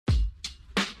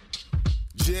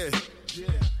Yeah.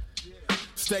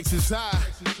 Stakes is high.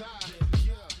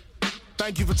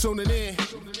 Thank you for tuning in.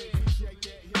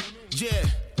 Yeah,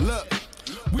 look.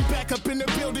 We back up in the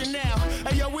building now.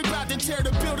 Hey, yo, we about to tear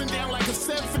the building down like a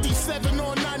 757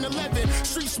 on 9/11.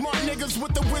 Street smart niggas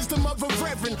with the wisdom of a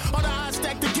reverend. All the odds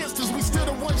stacked against us, we still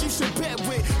the ones you should bet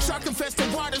with. Shark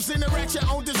infested waters, interact your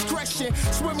own discretion.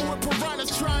 Swimming with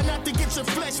piranhas, trying not to get your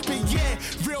flesh bit. Yeah,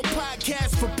 real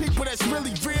podcast for people that's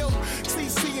really real.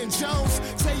 CC and Jones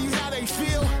tell you how they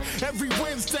feel. Every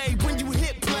Wednesday when you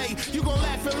hit play, you gon'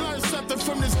 laugh and learn something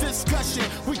from this discussion.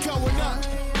 We going up.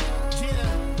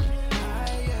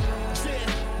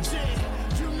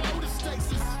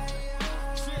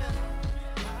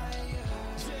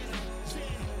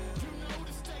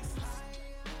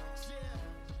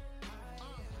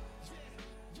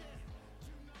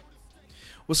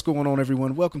 What's going on,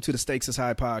 everyone? Welcome to the Stakes is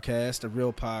High podcast, a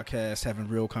real podcast having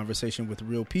real conversation with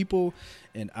real people.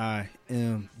 And I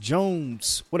am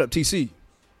Jones. What up, TC?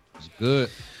 It's good.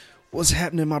 What's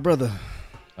happening, my brother?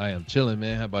 I am chilling,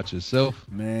 man. How about yourself?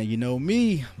 Man, you know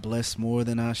me, blessed more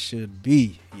than I should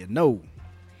be. You know.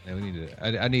 Man, we need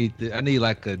to. I need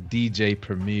like a DJ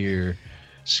Premier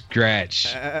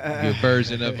scratch your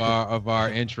version of our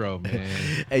intro, man.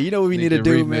 Hey, you know what we need to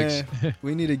do, remix. Man?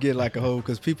 We need to get like a whole,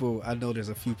 because people, I know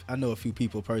a few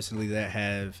people personally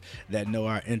that know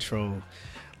our intro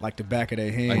like the back of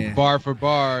their hand, like bar for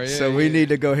bar. Yeah, so we need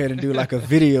to go ahead and do like a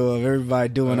video of everybody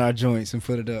doing our joints and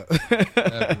put it up.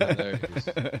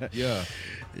 Yeah.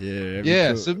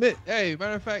 Cool. Submit. Hey,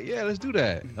 matter of fact, let's do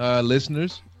that.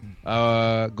 Listeners,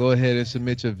 go ahead and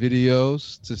submit your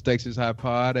videos to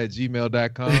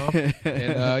stakesishighpod@gmail.com.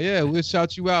 And we'll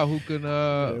shout you out who can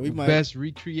best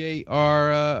recreate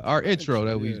our intro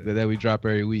that we drop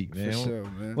every week, man. For sure,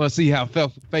 man. We'll see how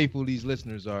faithful these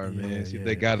listeners are, man. See if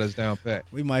they got us down pat.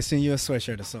 We might send you a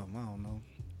sweatshirt or something. I don't know.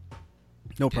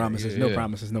 No promises. No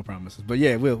promises. But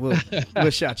yeah, we'll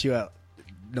shout you out.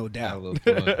 No doubt.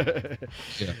 Yeah,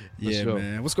 sure.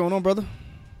 Man. What's going on, brother?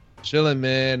 Chilling,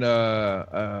 man.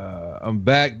 I'm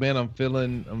back, man. I'm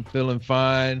feeling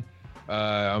fine.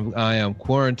 I am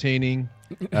quarantining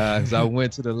because I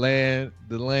went to the land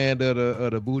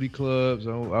of the booty clubs.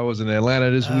 I was in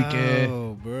Atlanta this weekend.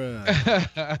 Oh, bro.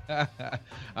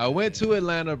 I went to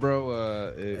Atlanta,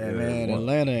 bro.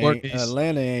 Atlanta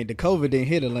ain't the COVID didn't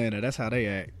hit Atlanta. That's how they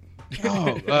act.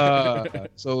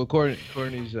 So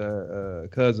Courtney's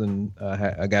cousin,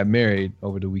 I got married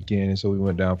over the weekend, and so we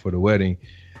went down for the wedding.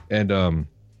 And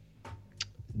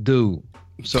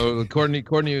so Courtney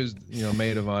was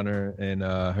maid of honor, and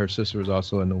her sister was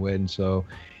also in the wedding. So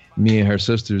me and her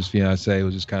sister's fiance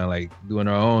was just kind of like doing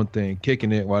our own thing,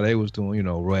 kicking it while they was doing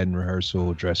wedding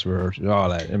rehearsal, dress rehearsal, all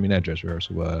that. I mean, not dress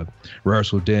rehearsal,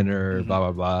 rehearsal dinner, blah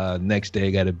blah blah. Next day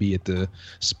got to be at the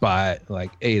spot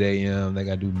like 8 a.m. They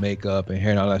got to do makeup and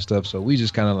hair and all that stuff. So we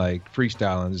just kind of like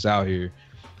freestyling just out here.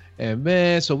 And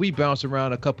man, so we bounced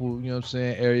around a couple,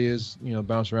 areas,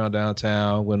 bounced around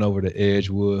downtown, went over to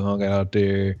Edgewood, hung out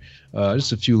there,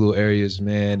 just a few little areas,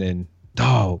 man. And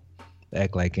dog,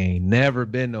 act like ain't never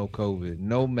been no COVID,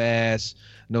 no mask,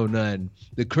 no nothing.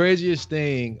 The craziest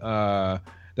thing,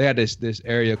 they had this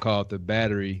area called the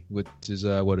Battery, which is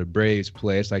where the Braves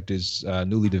play. It's like this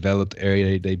newly developed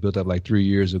area they built up like 3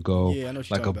 years ago. Yeah, I know what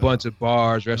like a bunch of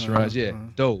bars, restaurants.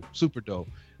 Dope, super dope.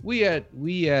 We had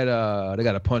they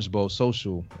got a Punch Bowl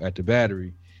Social at the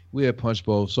Battery. We had Punch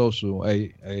Bowl Social.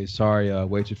 Hey, sorry,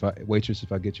 waitress,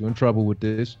 if I get you in trouble with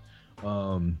this.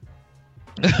 But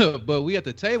we at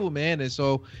the table, man, and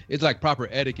so it's like proper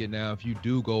etiquette now. If you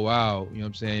do go out,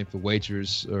 if the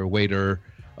waitress or waiter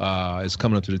is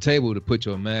coming up to the table to put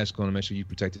your mask on and make sure you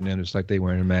protecting them, just like they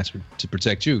wearing a mask to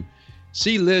protect you.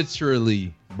 She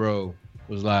literally, bro,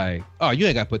 was like, "Oh, you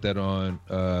ain't got to put that on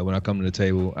when I come to the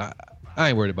table. I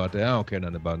ain't worried about that. I don't care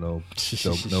nothing about no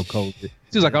COVID."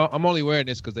 She's like, "I'm only wearing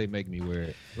this because they make me wear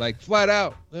it." Like flat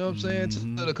out, you know what I'm saying,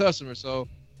 to the customer. So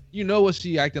what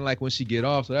she acting like when she get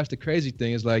off. So that's the crazy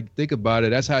thing. Is like, think about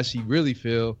it. That's how she really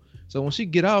feel. So when she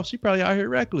get off, she probably out here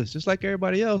reckless, just like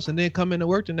everybody else, and then come into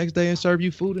work the next day and serve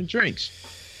you food and drinks.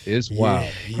 It's wild.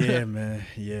 Yeah, man.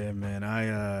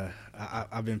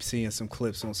 I've been seeing some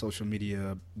clips on social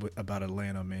media about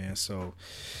Atlanta, man. So.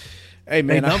 Hey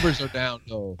man, their numbers are down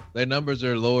though. Their numbers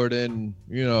are lower than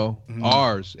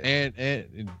ours, and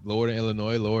lower than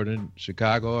Illinois, lower than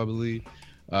Chicago, I believe.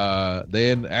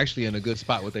 They're actually in a good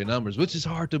spot with their numbers, which is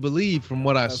hard to believe from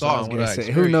what I saw and what I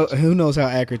experienced. Who knows how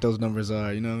accurate those numbers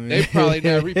are? You know what I mean? They probably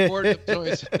not reporting them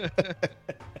joints.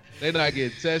 They not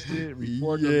getting tested,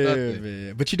 reporting them, nothing.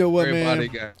 Man. But you know what, Everybody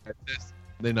man? got tested.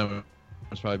 They never.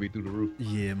 probably be through the roof.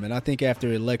 Yeah, man. I think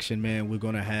after election, man, we're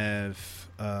gonna have,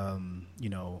 you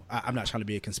know, I'm not trying to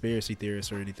be a conspiracy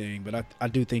theorist or anything, but I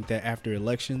do think that after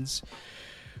elections,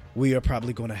 we are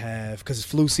probably going to have, because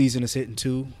flu season is hitting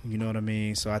too, you know what I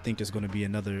mean? So I think there's going to be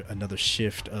another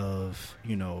shift of,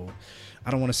 you know,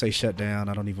 I don't want to say shut down.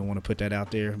 I don't even want to put that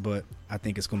out there, but I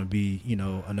think it's going to be, you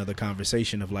know, another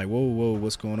conversation of like, whoa,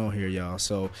 what's going on here, y'all?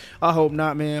 So I hope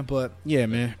not, man. But yeah,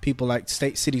 man, people like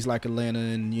cities like Atlanta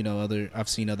and, you know, I've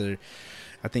seen other,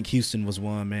 I think Houston was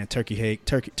one, man. Turkey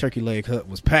Leg Hut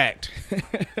was packed.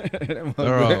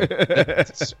 Bro,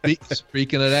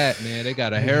 speaking of that, man, they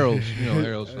got a Harold's. You know,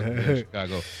 Harold's from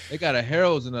Chicago. They got a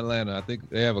Harold's in Atlanta. I think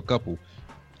they have a couple.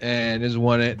 And there's the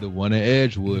one at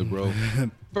Edgewood, bro.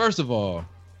 First of all,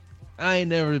 I ain't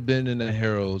never been in a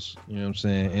Harold's, you know what I'm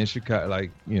saying, in Chicago, like,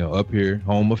 you know, up here,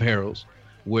 home of Harold's,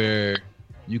 where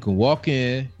you can walk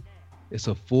in. It's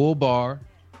a full bar.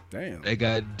 Damn. They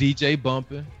got DJ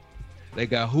bumping. They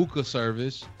got hookah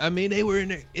service. I mean, they were in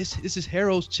there. This is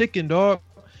Harold's Chicken, dog.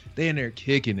 They in there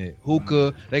kicking it.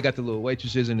 Hookah. They got the little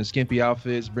waitresses in the skimpy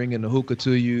outfits bringing the hookah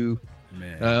to you.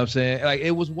 Man. You know what I'm saying? Like,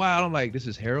 it was wild. I'm like, this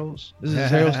is Harold's? This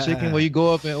is Harold's Chicken where you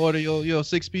go up and order your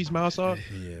 6-piece mouse off?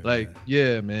 Yeah, like, man.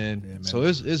 Yeah, man. So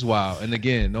it's wild. And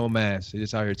again, no mask. They're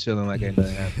just out here chilling like ain't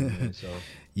nothing happening, man. So.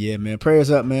 Yeah, man.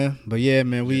 Prayers up, man. But yeah,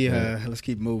 man, let's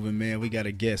keep moving, man. We got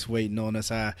a guest waiting on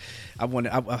us. I want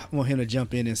him to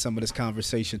jump in some of this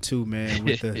conversation too, man,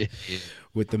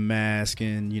 with the mask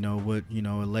and, you know,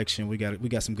 election. We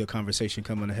got some good conversation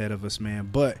coming ahead of us, man.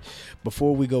 But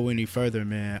before we go any further,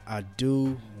 man, I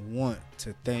do want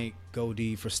to thank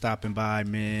Goldie for stopping by,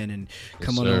 man, and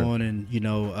coming on and, you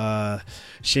know,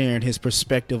 sharing his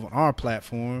perspective on our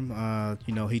platform.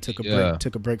 You know, he took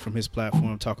a break from his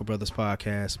platform, Talker Brothers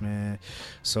Podcast, man.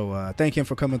 So thank him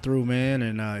for coming through, man.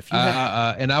 And if you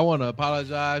and I want to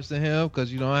apologize to him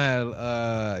because, you know,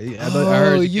 I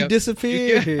heard you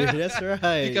disappeared. That's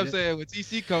right. He kept saying when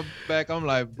TC comes back, I'm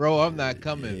like, bro, I'm not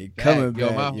coming back.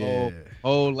 Yo, my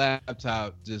whole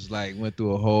laptop just like went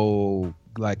through a whole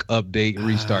like update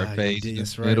restart phase in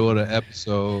the middle of the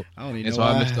episode. I don't even know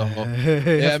why. I missed the whole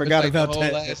I forgot about the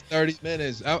whole last 30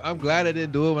 minutes. I'm glad I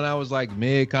didn't do it when I was like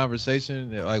mid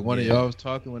conversation, like one of y'all was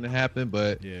talking when it happened,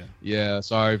 but yeah,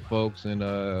 sorry folks, and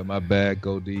my bad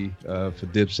Goldie for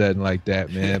dipsetting like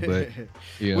that, man. But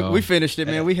you know, we finished it,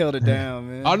 man. We held it down,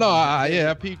 man. Oh no,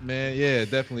 I peeped, man. Yeah,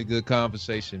 definitely good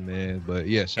conversation, man. But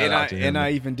yeah, shout out to him. And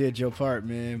I even did your part,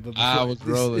 man. But I was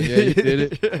rolling. Yeah, you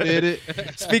did it.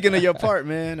 Speaking of your part,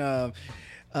 man,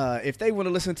 if they want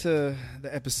to listen to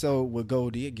the episode with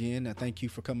Goldie again, thank you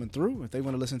for coming through. If they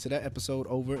want to listen to that episode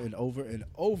over and over and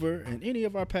over and any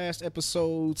of our past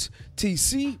episodes,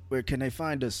 TC, where can they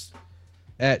find us?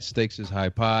 At Stakes is High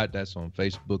Pod. That's on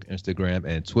Facebook, Instagram,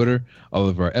 and Twitter. All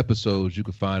of our episodes you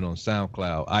can find on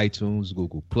SoundCloud, iTunes,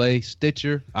 Google Play,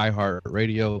 Stitcher,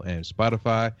 iHeartRadio, and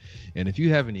Spotify. And if you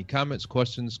have any comments,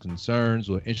 questions, concerns,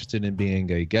 or interested in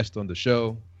being a guest on the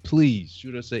show, please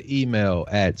shoot us an email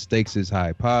at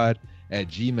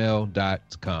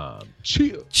stakesishighpod@gmail.com.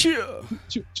 Chill.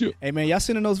 Hey man, y'all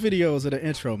sending those videos of the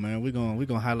intro, man. We're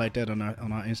gonna highlight that on our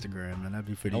Instagram, man. That'd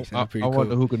be pretty cool. I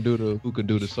wonder who can do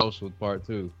the social part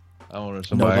too. I wonder if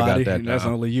somebody got that. That's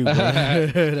only you, bro.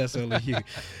 That's only you.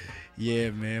 Yeah,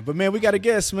 man. But man, we got a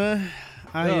guest, man.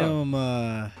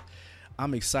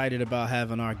 I'm excited about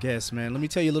having our guest, man. Let me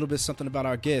tell you a little bit something about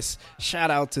our guest. Shout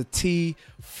out to T.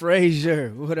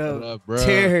 Frazier. What up, bro?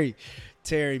 Terry,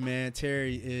 man.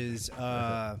 Terry is, he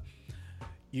was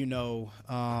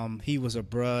a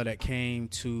bruh that came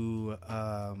to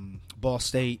Ball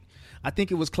State. I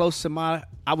think it was close to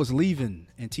I was leaving,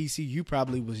 and TCU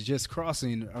probably was just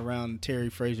crossing around Terry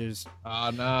Frazier's.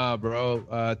 Nah,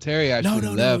 bro. Terry actually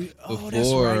left before.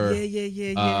 That's right.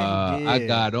 Yeah. I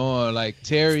got on. Like,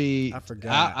 Terry, I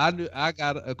forgot. I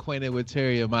got acquainted with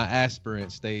Terry in my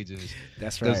aspirant stages.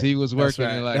 That's right. Because he was working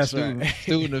in like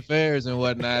student affairs and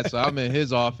whatnot. So I'm in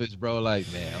his office, bro. Like,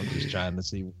 man, I'm just trying to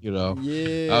see, you know.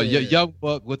 Yeah. Young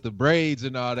buck with the braids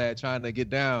and all that, trying to get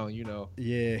down, you know.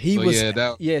 Yeah,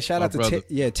 shout out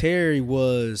to Terry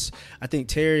was, I think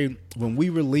Terry, when we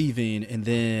were leaving, and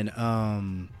then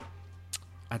I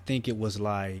think it was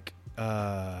like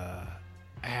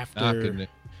after.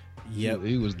 Yep.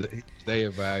 He was their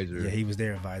advisor. Yeah, he was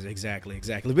their advisor. Exactly.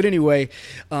 But anyway,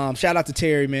 shout out to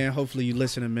Terry, man. Hopefully you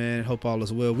listening, man. Hope all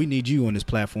is well. We need you on this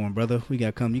platform, brother. You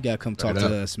gotta come talk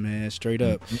to us, man. Straight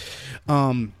up.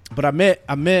 But I met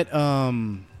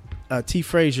T.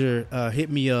 Frazier hit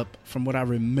me up from what I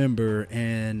remember,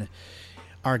 and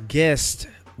our guest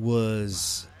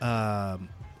was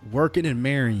working in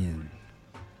Marion.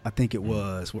 I think it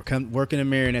was working in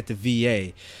Marion at the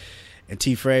VA. And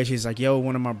T Fresh, he's like, yo,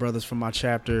 one of my brothers from my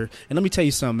chapter. And let me tell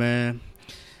you something, man.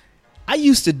 I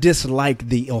used to dislike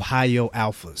the Ohio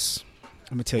Alphas.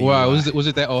 Let me tell you. Wow, was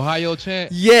it that Ohio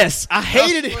chant? Yes, I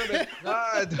hated it.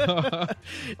 God,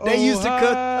 They used to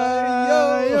cut.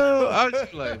 Yo, I was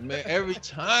just like, man, every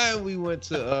time we went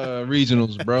to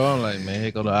regionals, bro, I'm like, man,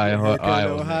 here go the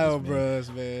Ohio bros,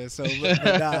 man. So, but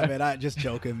nah, man, I just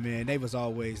joking, man. They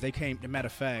came. As a matter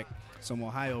of fact, some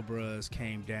Ohio bros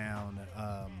came down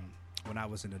when I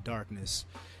was in the darkness,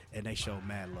 and they showed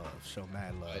mad love.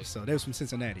 Right. So they was from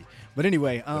Cincinnati. But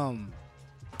anyway,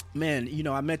 man,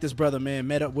 I met this brother, man,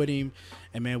 met up with him,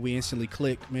 and, man, we instantly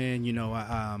clicked, man.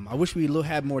 I wish we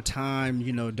had more time,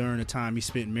 during the time he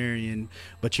spent in Marion.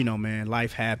 But, man,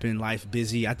 life happened, life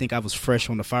busy. I think I was fresh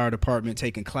on the fire department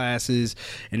taking classes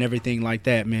and everything like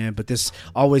that, man. But this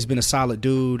always been a solid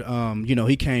dude.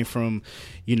 He came from,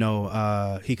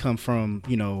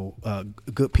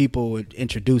 good people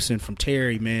introducing from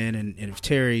Terry, man. And if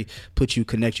Terry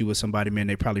connect you with somebody, man,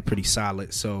 they probably pretty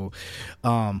solid. So,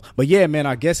 but yeah, man,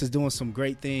 I guess it's doing some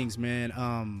great things,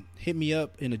 man. Hit me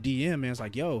up in a DM, man. It's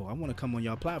like, yo, I want to come on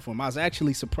y'all platform. I was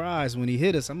actually surprised when he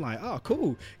hit us. I'm like, oh,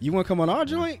 cool. You want to come on our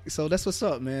joint? So that's what's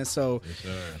up, man. So, yes,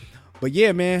 sir. But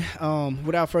yeah, man,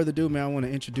 without further ado, man, I want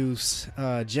to introduce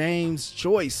James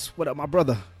Joyce. What up, my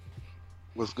brother?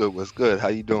 What's good? How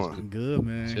you doing? Good,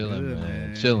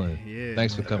 man. Chilling. Yeah,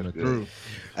 Thanks man. for coming through.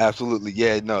 Absolutely.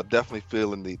 Yeah, no, definitely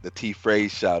feeling the T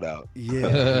Phrase shout out. Yeah.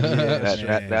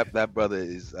 That brother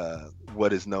is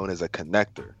what is known as a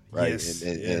connector, right? Yes,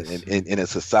 in a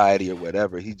society or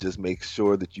whatever, he just makes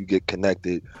sure that you get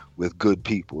connected with good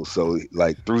people. So,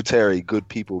 like, through Terry, good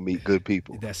people meet good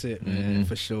people. That's it, man,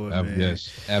 for sure, man. Yes,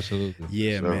 absolutely.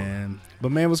 Yeah, sure. Man.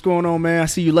 But, man, what's going on, man? I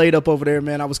see you laid up over there,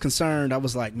 man. I was concerned. I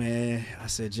was like, man, I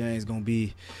said, James gonna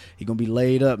be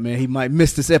laid up, man. He might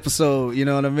miss this episode. You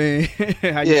know what I mean?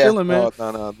 How you feeling, man?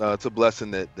 No. It's a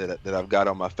blessing that I've got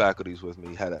on my faculties with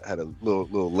me. Had a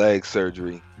little leg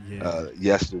surgery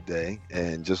yesterday,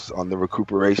 and just on the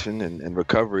recuperation and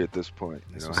recovery at this point.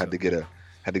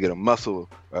 Had to get a muscle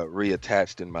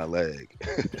reattached in my leg.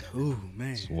 Ooh,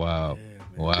 man! Wow, yeah,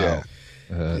 wow.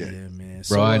 Yeah, man.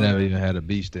 Bro, I never even had a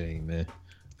bee sting, man.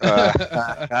 They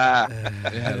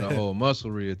had a whole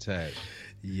muscle reattached.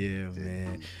 Yeah,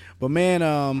 man. But, man,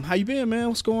 how you been, man?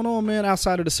 What's going on, man?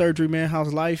 Outside of the surgery, man,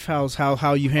 how's life?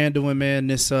 How you handling, man,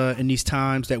 this in these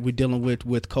times that we're dealing with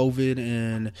COVID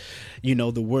and,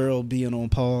 the world being on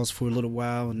pause for a little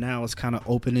while, and now it's kind of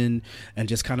opening and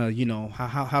just kind of,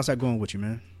 how's that going with you,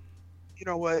 man? You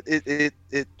know what?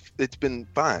 It's been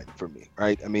fine for me,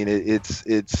 right? I mean, it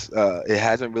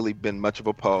hasn't really been much of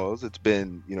a pause. It's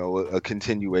been, a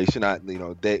continuation.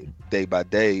 Day by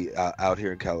day out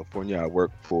here in California, I work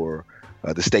for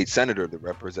the state senator that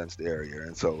represents the area,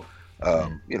 and so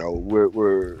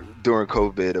we're during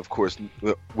COVID, of course.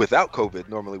 Without COVID,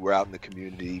 normally we're out in the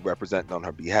community representing on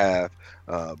her behalf,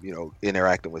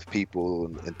 interacting with people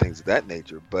and things of that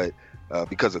nature. But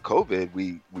because of COVID,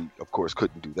 we of course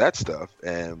couldn't do that stuff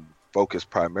and focused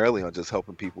primarily on just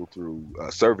helping people through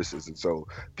services. And so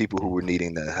people who were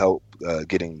needing the help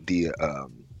getting the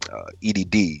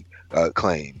EDD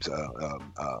claims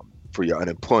for your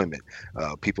unemployment,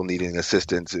 people needing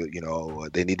assistance,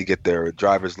 they need to get their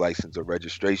driver's license or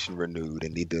registration renewed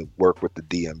and need to work with the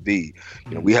DMV.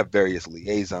 We have various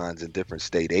liaisons in different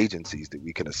state agencies that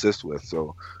we can assist with.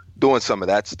 So doing some of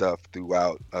that stuff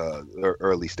throughout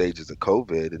early stages of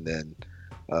COVID, and then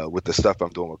with the stuff I'm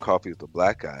doing with Coffee with the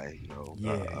Black Guy,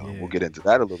 we'll get into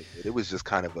that a little bit. It was just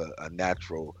kind of a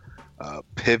natural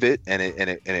pivot, and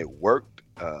it worked.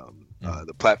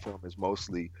 The platform is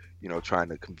mostly, trying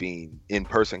to convene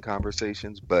in-person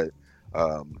conversations, but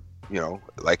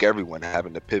like everyone,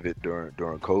 having to pivot during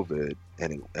COVID,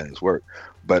 and it's worked.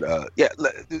 But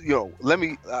let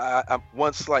me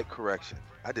one slight correction.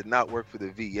 I did not work for the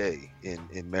VA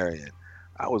in Marion.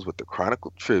 I was with the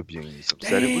Chronicle Tribune. Some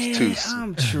said it was too soon.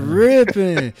 I'm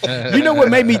tripping. You know what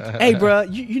made me? Hey, bro.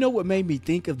 You know what made me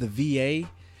think of the VA?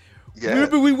 Yeah.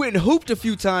 Remember we went and hooped a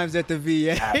few times at the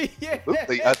VA.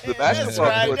 Absolutely. The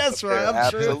basketball That's right. I'm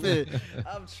Absolutely.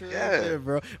 tripping,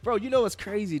 bro. Bro, you know what's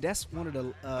crazy? That's one of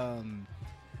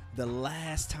the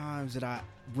last times that I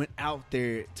went out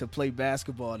there to play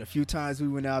basketball. The few times we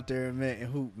went out there and met and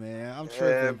hoop, man. I'm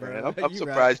tripping, bro. I'm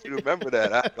surprised you remember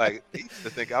that. I used to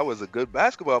think I was a good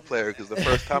basketball player because the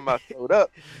first time I showed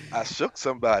up, I shook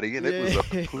somebody and it was a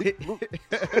complete fluke.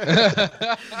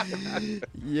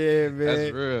 Yeah, man.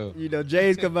 That's real.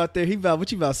 James come out there. He about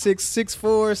 6'4",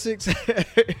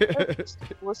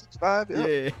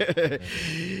 6'5".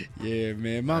 Yeah,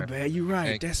 man. My bad. You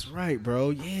right. That's right, bro.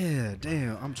 Yeah,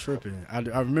 damn. I'm tripping. I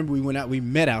remember we went out. We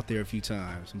met met out there a few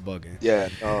times. I'm bugging. Yeah,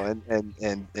 no,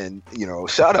 and you know,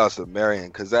 shout outs to Marion,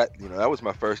 because that was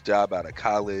my first job out of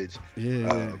college.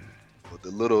 Yeah. The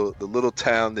little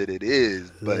town that it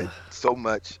is, but so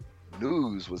much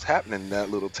news was happening in that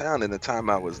little town in the time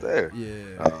I was there.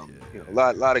 Yeah. You know,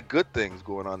 a lot of good things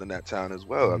going on in that town as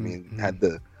well. I mean, had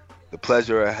the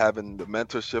pleasure of having the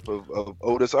mentorship of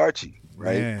Otis Archie,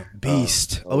 right? Man,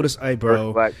 beast. Otis, hey,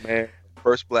 bro.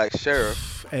 First black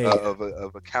sheriff Hey. of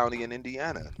a county in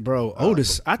Indiana. Bro,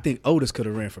 Otis, I think Otis could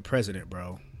have ran for president,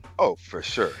 bro. Oh, for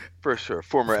sure.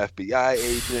 Former FBI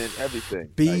agent, everything.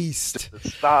 Beast. Like,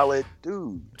 just a solid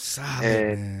dude. Solid,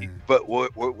 And man. but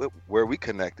where we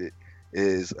connected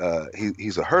is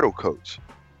he's a hurdle coach,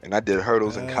 and I did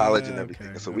hurdles in college and everything.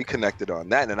 Okay, And so we connected on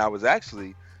that, and I was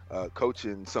actually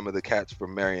coaching some of the cats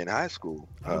from Marion High School.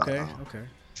 Okay.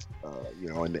 You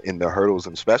know, in the hurdles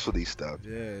and specialty stuff.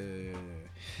 Yeah.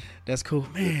 That's cool,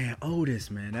 man.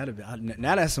 Otis, man.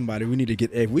 Now that's somebody we need to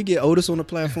get. If we get Otis on the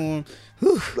platform,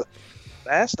 whew.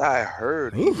 Last I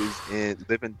heard, he was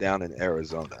living down in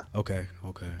Arizona. Okay.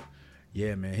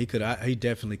 Yeah, man. He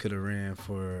definitely could have ran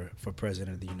for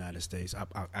president of the United States.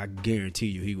 I guarantee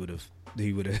you he would have.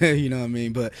 You know what I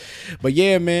mean? But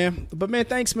yeah, man. But man,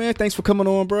 thanks, man. Thanks for coming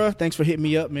on, bro. Thanks for hitting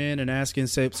me up, man, and asking.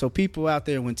 So people out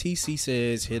there, when TC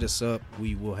says hit us up,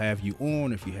 we will have you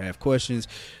on. If you have questions,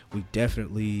 we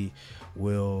definitely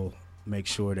will make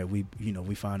sure that we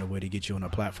find a way to get you on our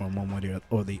platform one way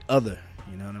or the other.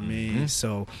 You know what I mean?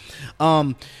 So,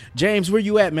 James, where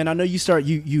you at, man? I know you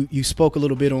spoke a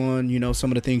little bit on,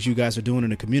 some of the things you guys are doing in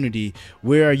the community.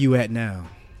 Where are you at now?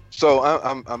 So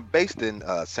I'm based in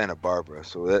Santa Barbara,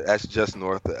 so that's just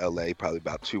north of LA, probably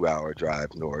about 2-hour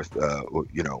drive north,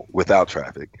 without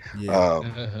traffic. Yeah.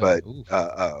 But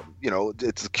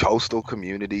it's a coastal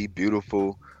community,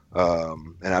 beautiful,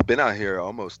 and I've been out here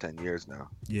almost 10 years now.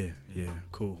 Yeah,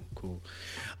 cool.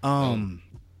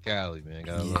 Cali, man,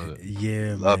 gotta love it.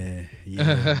 Yeah, Love man. Yeah,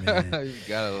 man. You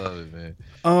gotta love it, man.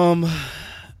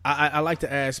 I like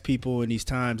to ask people in these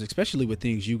times, especially with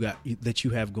things that you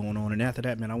have going on, and after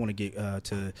that, man, I want to get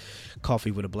to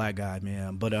Coffee with a Black Guy,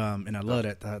 man. But and I love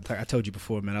that. I told you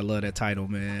before, man. I love that title,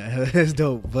 man. It's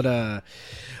dope. But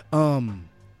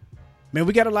man,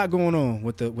 we got a lot going on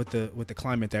with the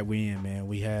climate that we're in, man.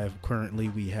 We have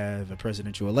a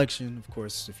presidential election, of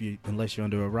course. Unless you're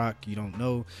under a rock, you don't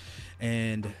know,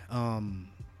 and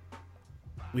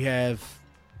we have,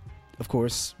 of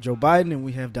course, Joe Biden, and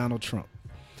we have Donald Trump.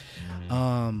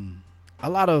 A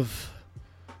lot of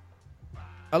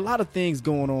things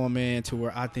going on, man, to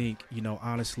where I think,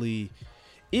 honestly,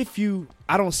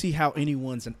 I don't see how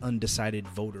anyone's an undecided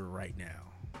voter right now.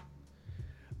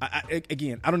 I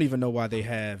don't even know why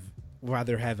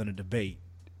they're having a debate.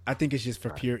 I think it's just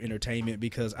for pure entertainment,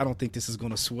 because I don't think this is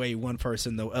going to sway one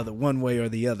person one way or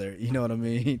the other. You know what I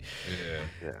mean?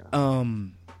 Yeah.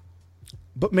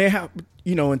 But man, how,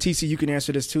 and TC, you can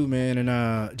answer this too, man.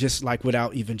 And just like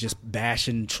without even just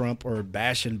bashing Trump or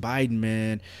bashing Biden,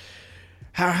 man,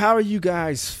 how are you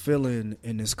guys feeling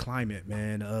in this climate,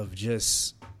 man, of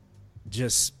just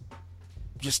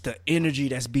the energy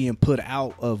that's being put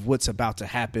out of what's about to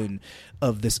happen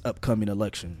of this upcoming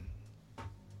election?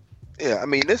 Yeah, I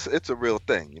mean, it's a real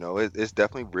thing. It's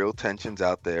definitely real tensions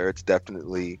out there. It's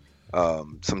definitely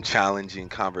some challenging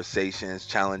conversations,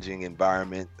 challenging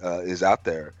environment is out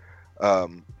there.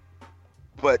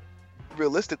 But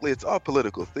realistically, it's all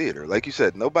political theater. Like you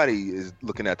said, nobody is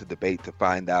looking at the debate to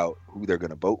find out who they're going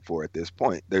to vote for at this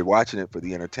point. They're watching it for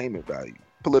the entertainment value.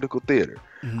 Political theater.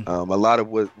 Mm-hmm. A lot of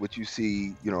what you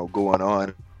see, going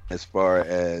on as far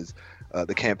as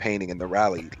the campaigning and the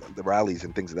rallies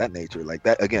and things of that nature, like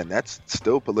that, again, that's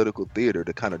still political theater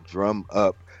to kind of drum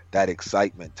up that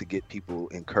excitement to get people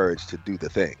encouraged to do the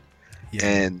thing.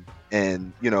 Yeah.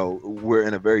 And we're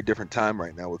in a very different time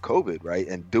right now with COVID, right?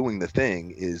 And doing the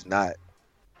thing is not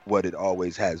what it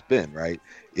always has been, right?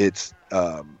 It's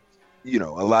a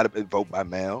lot of it vote by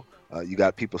mail. You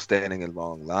got people standing in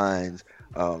long lines,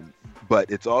 but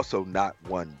it's also not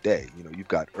one day. You've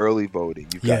got early voting.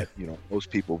 You've got most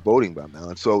people voting by mail,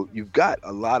 and so you've got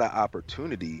a lot of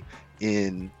opportunity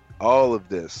in all of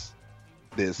this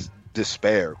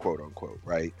despair, quote unquote,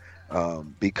 right?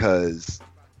 Because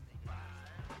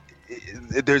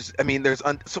here's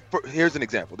an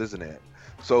example. This is an ad.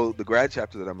 So the grad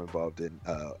chapter that I'm involved in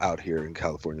out here in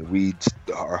California, we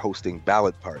are hosting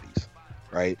ballot parties,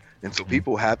 right? And so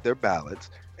people have their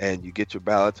ballots, and you get your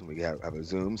ballots, and we have a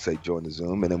Zoom, say join the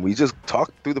Zoom, and then we just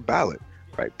talk through the ballot,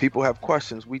 right? People have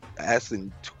questions, we ask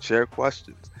them to share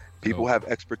questions. People have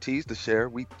expertise to share,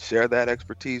 we share that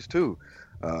expertise too.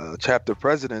 Chapter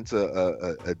president's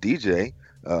a DJ,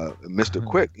 Mr.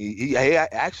 Quick. He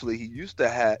actually he used to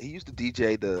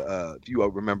DJ the if you all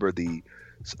remember the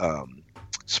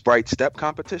Sprite Step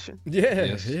competition.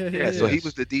 Yeah. So he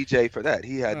was the DJ for that.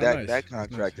 He had that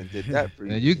contract and did that for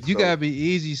you. You gotta be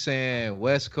easy saying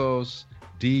West Coast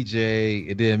DJ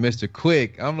and then Mr.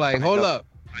 Quick. I'm like, hold up.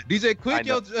 DJ Quick,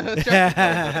 yo. He's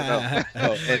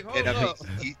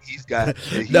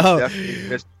definitely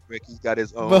Mr. Quick. He's got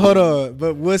his own. But hold on.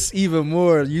 But what's even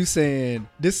more? You saying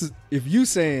this is if you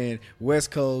saying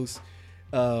West Coast,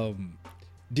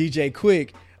 DJ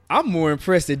Quick. I'm more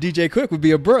impressed that DJ Quick would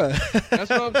be a bruh. That's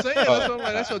what I'm saying. That's what I'm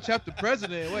like. That's your chapter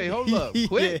president. Wait, hold up.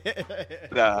 Quick.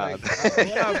 Nah.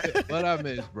 What I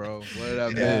missed, bro? What did I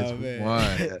miss?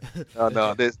 Why?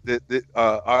 No. This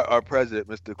our president,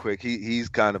 Mr. Quick, he's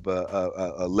kind of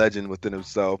a legend within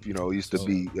himself. You know, he used to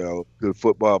be good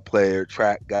football player,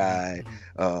 track guy.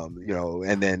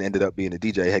 And then ended up being a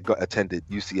DJ. Had attended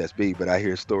UCSB, but I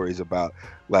hear stories about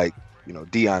like.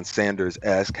 Deion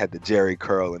Sanders-esque, had the Jerry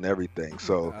curl and everything.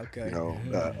 So,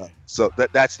 so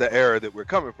that's the era that we're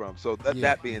coming from. So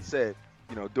that being said,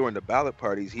 during the ballot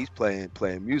parties, he's playing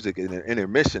music in their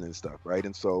intermission and stuff, right?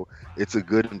 And so it's a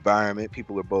good environment.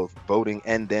 People are both voting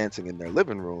and dancing in their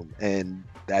living room, and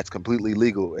that's completely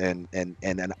legal and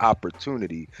an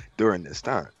opportunity during this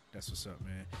time. That's what's up,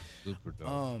 man. Super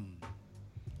dope.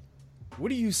 What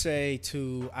do you say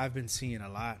to? I've been seeing a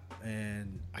lot,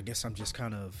 and I guess I'm just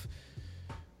kind of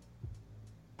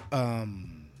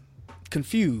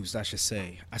confused, I should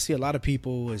say. I see a lot of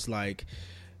people is like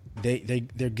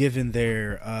they're giving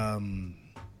their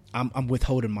I'm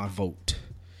withholding my vote,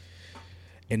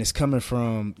 and it's coming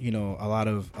from a lot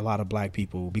of black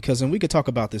people, because, and we could talk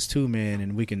about this too, man,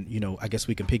 and we can I guess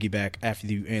we can piggyback after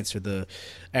you answer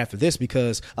after this,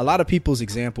 because a lot of people's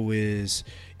example is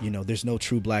there's no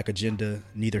true black agenda.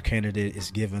 Neither candidate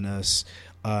is giving us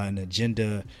an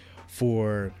agenda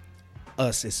for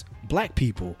us as black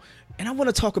people, and I want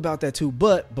to talk about that too.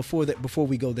 But before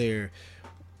we go there,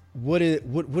 what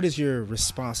is your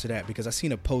response to that? Because I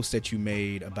seen a post that you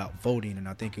made about voting, and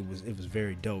I think it was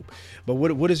very dope. But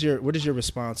what is your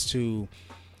response to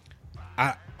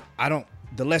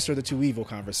the lesser of the two evil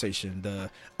conversation?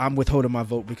 I'm withholding my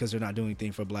vote because they're not doing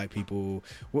anything for black people.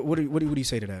 What do you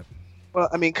say to that? Well,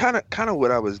 I mean, kind of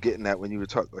what I was getting at when you were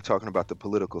talking about the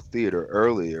political theater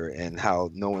earlier and how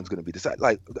no one's going to be decided.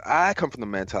 Like, I come from the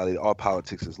mentality that all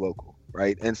politics is local,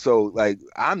 right? And so, like,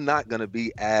 I'm not going to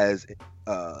be as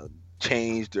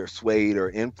changed or swayed or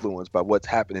influenced by what's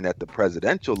happening at the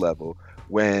presidential level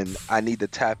when I need to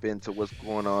tap into what's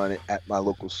going on at my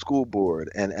local school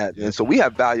board. And so we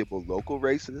have valuable local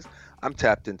races. I'm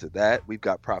tapped into that. We've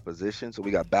got propositions. So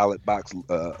we got ballot box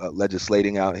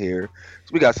legislating out here.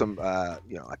 So we got some, I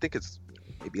think it's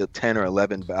maybe 10 or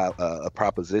 11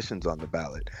 propositions on the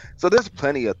ballot. So there's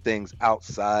plenty of things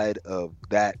outside of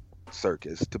that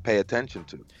circus to pay attention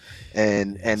to,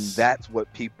 and that's what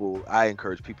I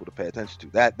encourage people to pay attention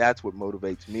to. That's what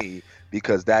motivates me,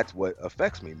 because that's what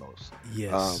affects me most.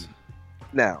 Yes.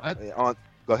 Go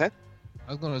ahead.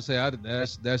 I was gonna say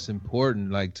that's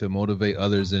important, like, to motivate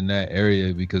others in that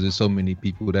area, because there's so many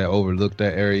people that overlook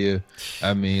that area.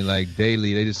 I mean, like,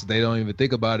 daily, they don't even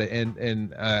think about it,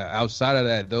 and outside of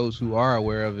that, those who are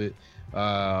aware of it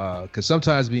could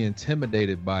sometimes be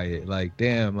intimidated by it. Like,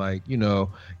 damn, like, I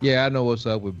know what's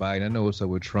up with Biden, I know what's up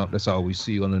with Trump. That's all we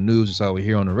see on the news, that's all we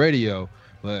hear on the radio.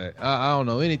 But I don't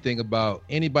know anything about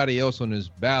anybody else on this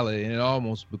ballot, and it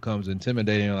almost becomes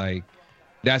intimidating. Like,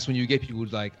 that's when you get people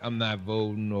who's like, I'm not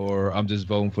voting, or I'm just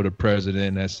voting for the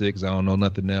president. That's it, because I don't know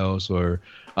nothing else, or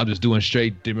I'm just doing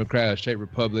straight Democrat or straight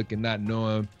Republican, not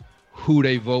knowing who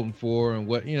they voting for and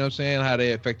what, how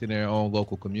they affecting their own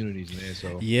local communities, man.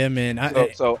 So yeah, man.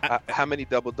 How many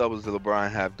double doubles did LeBron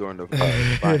have during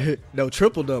the no,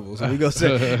 triple doubles? We gonna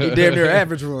say he damn near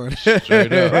average one.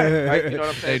 Straight up. Right? You know what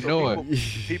I'm saying? They know it.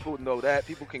 People know that.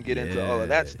 People can get into all of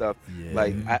that stuff. Yeah.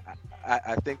 Like,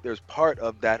 I think there's part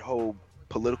of that whole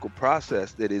political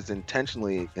process that is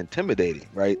intentionally intimidating,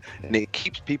 right? And it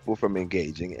keeps people from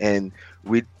engaging, and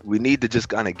we need to just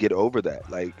kind of get over that.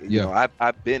 Like,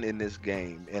 I've been in this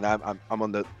game, and I'm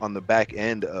on the back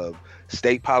end of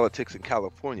state politics in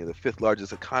California, the 5th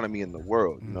largest economy in the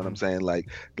world. You know what I'm saying? Like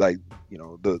the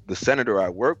senator I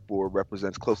work for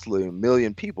represents close to 1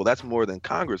 million people. That's more than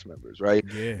Congress members, right?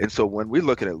 Yeah. And so when we're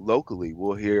looking at locally,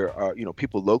 we'll hear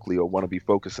people locally will want to be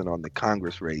focusing on the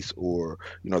Congress race, or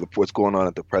what's going on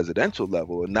at the presidential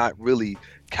level, and not really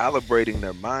calibrating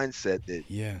their mindset that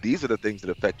these are the things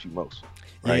that affect you most.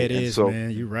 Right? Yeah, it is,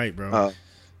 man. You're right, bro.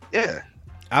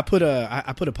 I put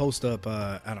a post up.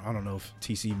 I don't know if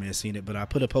TC may have seen it, but I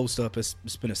put a post up. It's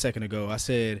been a second ago. I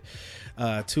said,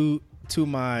 two to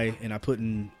my, and I put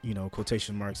in,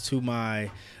 quotation marks, to my,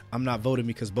 I'm not voting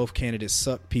because both candidates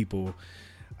suck people.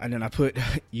 And then I put,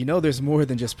 there's more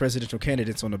than just presidential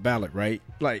candidates on the ballot, right?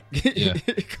 Like,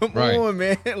 come on,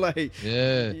 man. Like,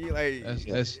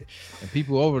 that's and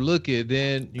people overlook it.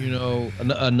 Then,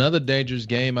 another dangerous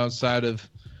game outside of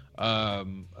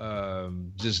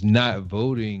just not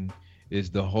voting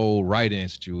is the whole write-in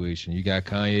situation. You got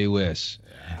Kanye West,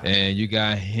 and you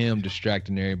got him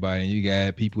distracting everybody, and you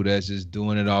got people that's just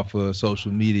doing it off of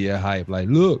social media hype. Like,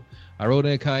 look, I wrote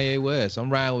in Kanye West. I'm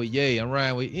riding with Ye. I'm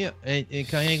riding with and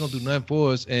Kanye ain't gonna do nothing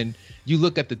for us. And you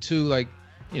look at the two, like,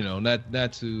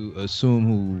 not to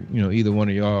assume who either one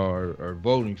of y'all are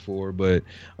voting for, but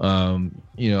I'm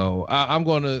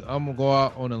gonna go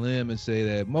out on a limb and say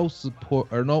that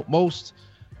most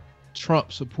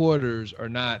Trump supporters are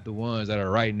not the ones that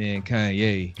are writing in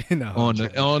Kanye on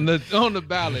the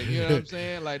ballot. You know what I'm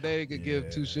saying? Like, they could give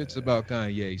two shits about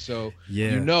Kanye. So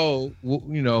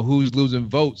who's losing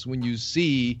votes when you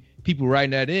see people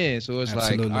writing that in. So it's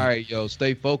Absolutely. Like, all right, yo,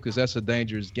 stay focused. That's a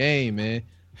dangerous game, man.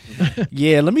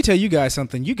 Yeah, let me tell you guys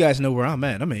something. You guys know where I'm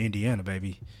at. I'm in Indiana,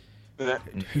 baby.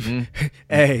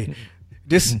 Hey.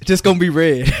 This gonna be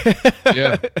red.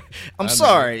 Yeah, I'm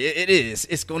sorry. It is.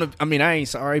 It's gonna. I mean, I ain't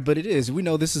sorry, but it is. We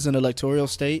know this is an electoral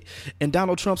state, and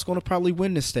Donald Trump's gonna probably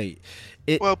win the state.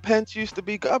 Well, Pence used to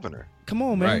be governor. Come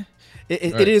on, man. Right.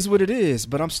 It is what it is.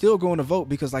 But I'm still going to vote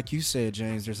because, like you said,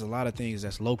 James, there's a lot of things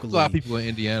that's locally. There's a lot of people in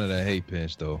Indiana that hate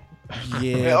Pence, though.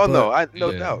 Yeah.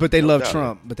 No doubt. But they love doubt.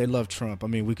 Trump. But they love Trump. I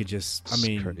mean, we could just. I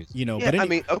mean, crazy. Yeah,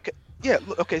 okay. Yeah,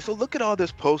 okay, so look at all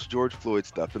this post-George Floyd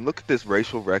stuff, and look at this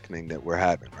racial reckoning that we're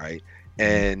having, right?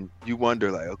 And you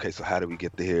wonder, like, okay, so how do we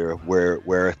get to here?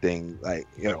 Where a thing, like,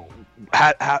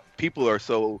 how people are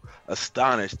so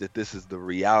astonished that this is the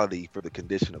reality for the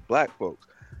condition of black folks.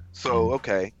 So,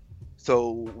 okay,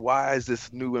 so why is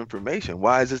this new information?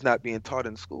 Why is this not being taught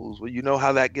in schools? Well, you know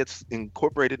how that gets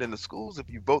incorporated in the schools. If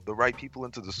you vote the right people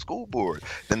into the school board,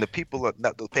 then the people on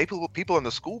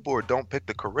the school board don't pick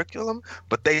the curriculum,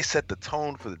 but they set the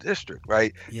tone for the district,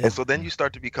 right? Yeah. And so then you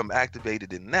start to become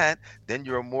activated in that. Then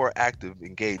you're a more active,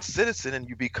 engaged citizen, and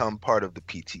you become part of the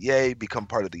PTA, become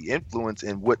part of the influence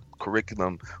in what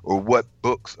curriculum or what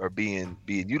books are being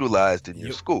utilized in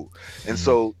your school. And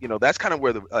so, that's kind of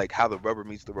where how the rubber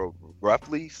meets the road.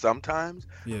 Roughly sometimes,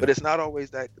 but it's not always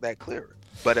that clear.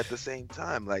 But at the same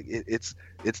time, like it's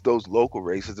those local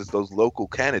races, it's those local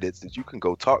candidates that you can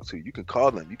go talk to. You can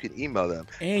call them, you can email them,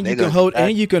 and you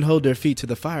can hold their feet to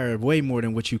the fire way more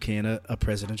than what you can a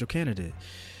presidential candidate.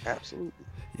 Absolutely.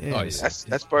 Yeah. Oh, yeah.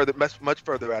 That's much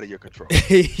further out of your control.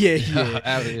 Yeah.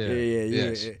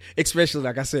 Especially,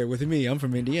 like I said, with me, I'm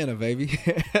from Indiana, baby.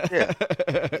 Yeah.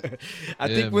 I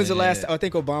think when's the last? I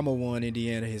think Obama won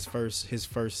Indiana his first.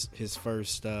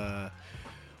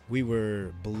 We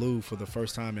were blue for the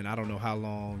first time, and I don't know how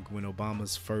long when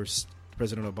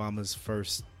President Obama's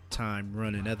first time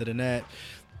running. Other than that,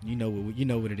 you know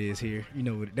what it is here.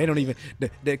 They don't even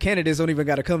the candidates don't even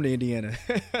got to come to Indiana.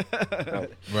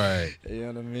 Right. You know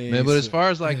what I mean? Man, but as far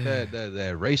as like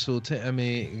that racial, I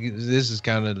mean, this is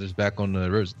kind of just back on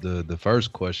the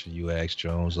first question you asked,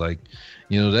 Jones. Like,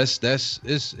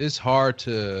 it's hard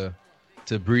to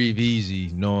breathe easy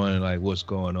knowing like what's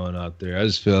going on out there. I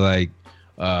just feel like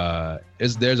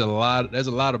there's a lot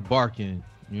of barking.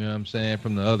 You know what I'm saying,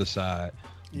 from the other side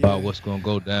about what's gonna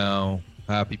go down,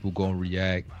 how people gonna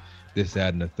react, this,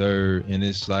 that, and the third. And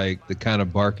it's like the kind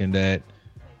of barking that,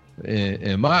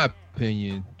 in my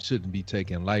opinion, shouldn't be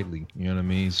taken lightly. You know what I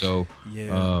mean? So,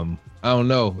 I don't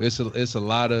know. It's a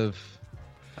lot of,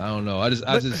 I don't know. I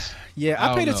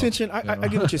paid attention. I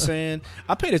get what you're saying.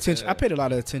 I paid attention. I paid a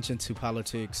lot of attention to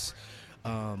politics.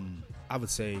 I would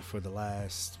say for the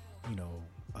last,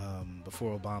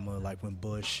 before Obama, like when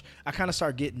Bush, I kind of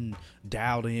started getting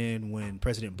dialed in when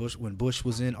Bush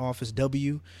was in office.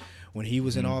 When he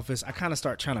was in office, I kind of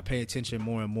start trying to pay attention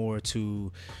more and more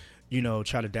to,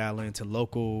 try to dial into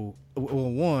local.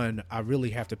 Well, one, I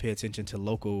really have to pay attention to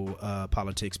local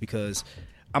politics because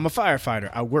I'm a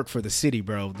firefighter. I work for the city,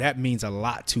 bro. That means a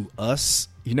lot to us.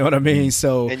 You know what I mean?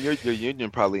 So, and your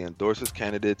union probably endorses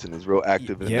candidates and is real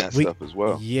active in that stuff as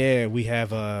well. Yeah, we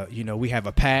have a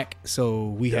PAC, so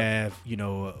we have,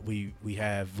 we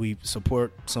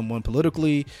support someone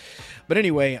politically. But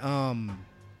anyway,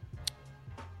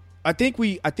 I think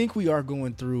we are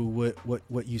going through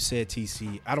what you said,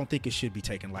 TC. I don't think it should be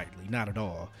taken lightly, not at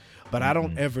all. But I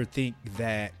don't ever think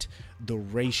that the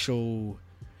racial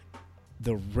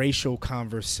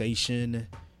conversation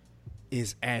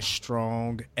is as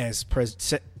strong as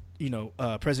President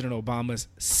Obama's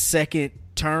second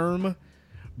term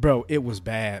Bro, it was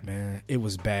bad, man. It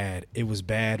was bad. It was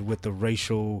bad with the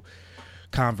racial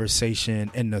conversation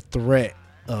and the threat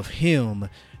of him.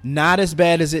 Not as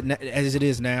bad as it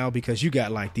is now, because you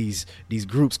got like these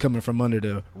groups coming from under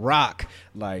the rock,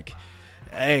 like,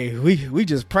 hey, we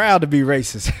just proud to be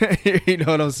racist. You know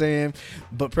what I'm saying?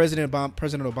 But President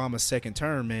Obama's second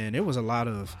term, man, it was a lot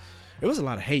of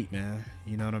hate, man.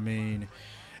 You know what I mean?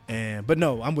 But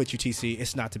no, I'm with you, TC.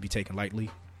 It's not to be taken lightly.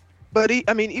 But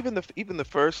even the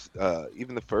first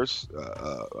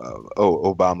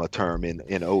Obama term in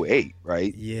 2008,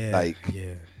 right? Yeah,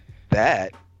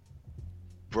 that,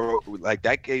 bro, like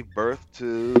that gave birth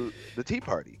to the Tea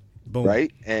Party. Boom.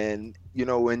 Right? And you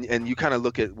know, and you kind of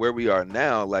look at where we are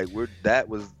now, like that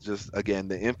was just, again,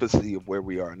 the infancy of where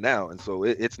we are now. And so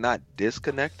it's not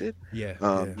disconnected.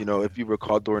 Yeah. You know, if you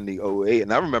recall during the 2008,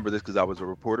 and I remember this because I was a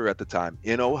reporter at the time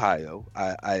in Ohio,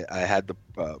 I had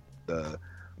the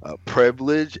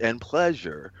privilege and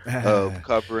pleasure of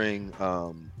covering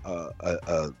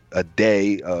a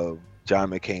day of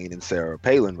John McCain and Sarah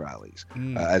Palin rallies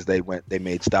as they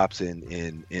made stops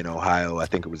in Ohio. I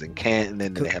think it was in Canton,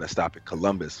 and then they had a stop in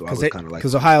Columbus. So I was kind of like,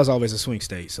 because Ohio's always a swing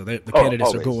state, so the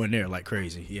candidates are going there like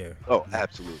crazy. Yeah. Oh,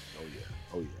 absolutely.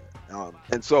 Oh yeah.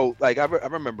 And so, like, I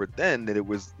remember then that it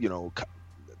was, you know,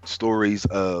 stories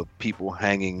of people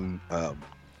hanging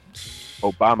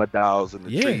Obama dolls in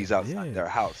the trees outside their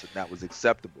house, and that was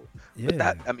acceptable. But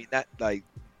that like,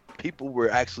 people were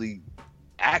actually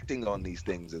acting on these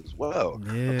things as well,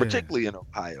 particularly in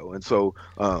Ohio. And so,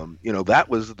 you know, that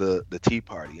was the Tea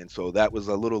Party, and so that was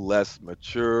a little less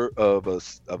mature of a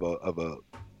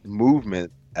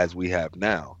movement as we have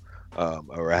now,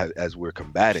 or as we're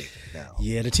combating now.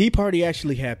 Yeah, the Tea Party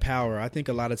actually had power. I think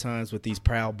a lot of times with these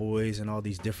Proud Boys and all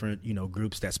these different, you know,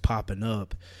 groups that's popping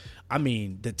up, I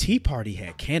mean, the Tea Party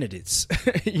had candidates.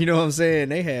 You know what I'm saying?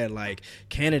 They had like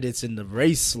candidates in the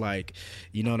race, like,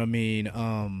 you know what I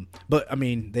mean? But I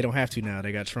mean, they don't have to now.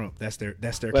 They got Trump. That's their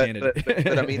candidate.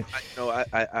 But I mean,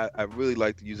 I really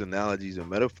like to use analogies and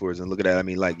metaphors and look at that. I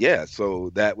mean, like, yeah,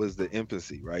 so that was the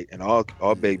infancy, right? And all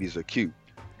babies are cute.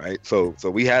 Right, so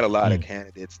we had a lot of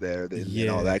candidates there, and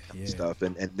all that kind of stuff,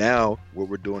 and now what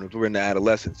we're doing is we're in the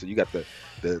adolescence. So you got the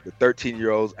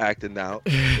 13-year-olds acting out,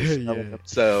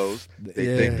 themselves.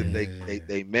 They think that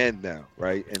they men now,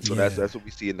 right? And so that's what we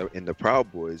see in the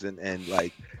Proud Boys, and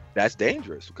like, that's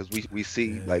dangerous, because we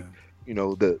see like, you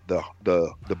know, the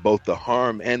both the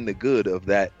harm and the good of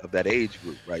that age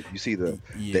group, right? You see the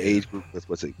age group with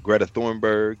Greta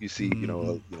Thunberg. You see, you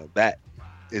know that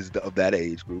is of that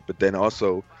age group, but then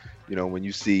also, you know, when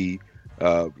you see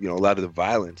you know, a lot of the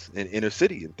violence in inner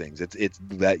city and things, it's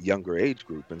that younger age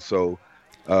group. And so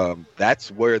that's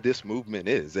where this movement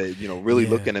is, you know, really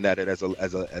looking at it as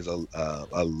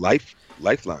a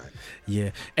lifeline.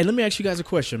 Yeah. And let me ask you guys a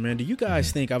question, man. Do you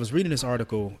guys think, I was reading this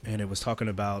article and it was talking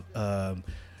about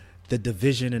the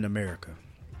division in America,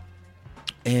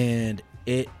 and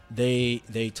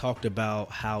they talked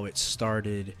about how it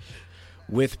started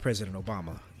with President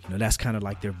Obama. You know, that's kind of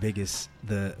like their biggest,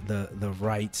 the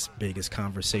right's biggest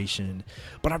conversation.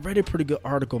 But I read a pretty good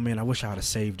article, man. I wish I would have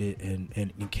saved it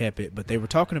and kept it. But they were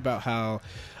talking about how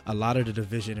a lot of the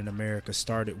division in America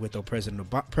started with President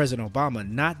Obama.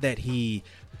 Not that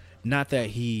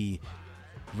he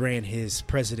ran his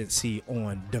presidency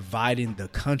on dividing the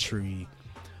country,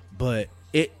 but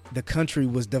the country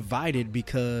was divided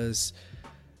because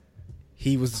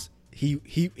he was who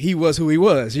he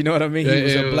was. You know what I mean? He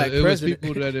was a black president. Was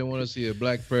people that didn't want to see a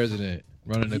black president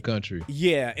running the country.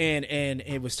 Yeah, and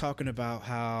it was talking about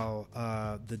how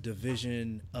the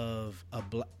division of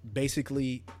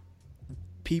basically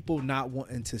people not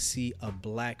wanting to see a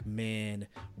black man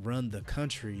run the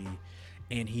country,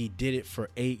 and he did it for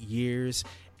 8 years,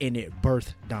 and it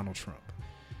birthed Donald Trump.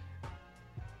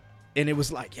 And it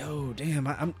was like, yo, damn,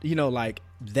 I'm you know, like,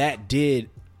 that did.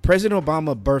 President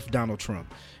Obama birthed Donald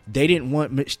Trump. They didn't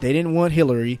want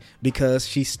Hillary because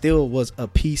she still was a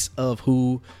piece of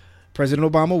who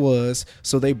President Obama was.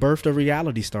 So they birthed a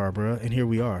reality star, bro, and here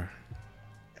we are.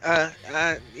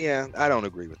 I don't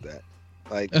agree with that.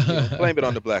 Like, you know, blame it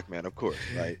on the black man, of course,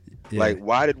 right? Yeah. Like,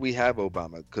 why did we have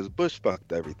Obama? Because Bush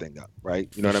fucked everything up, right?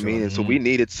 You know what I mean? And so we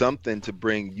needed something to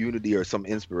bring unity or some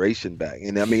inspiration back.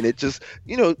 And I mean, it just,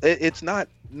 you know, it's not,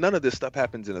 none of this stuff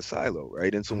happens in a silo,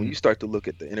 right? And so when you start to look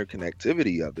at the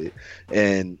interconnectivity of it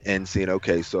and seeing,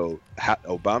 okay, so how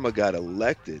Obama got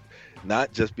elected,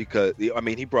 not just because, I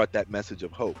mean, he brought that message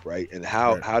of hope, right? And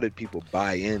how did people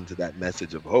buy into that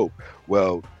message of hope?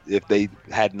 Well, if they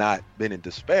had not been in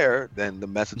despair, then the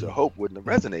message of hope wouldn't have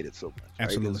resonated so much. Right?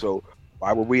 Absolutely. And so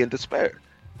why were we in despair?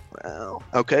 Well,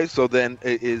 okay, so then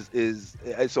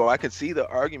so I can see the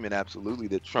argument absolutely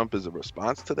that Trump is a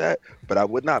response to that, but I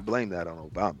would not blame that on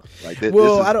Obama. Like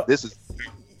Well, I don't. this is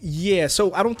Yeah,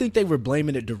 so I don't think they were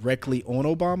blaming it directly on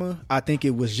Obama. I think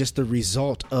it was just the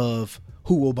result of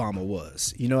who Obama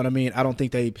was. You know what I mean? I don't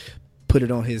think they put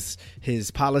it on his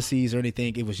policies or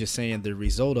anything. It was just saying the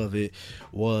result of it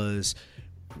was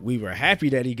we were happy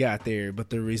that he got there, but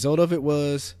the result of it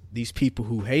was these people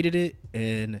who hated it,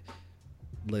 and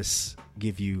let's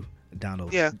give you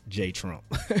Donald J. Trump.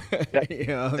 You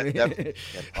know what I mean?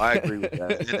 I agree with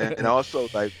that. And also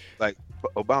like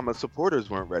Obama's supporters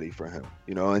weren't ready for him,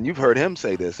 you know, and you've heard him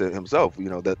say this himself, you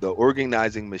know, that the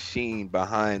organizing machine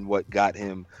behind what got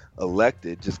him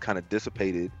elected just kind of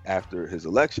dissipated after his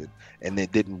election, and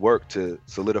it didn't work to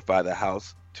solidify the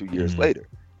House 2 years later.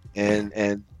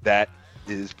 And that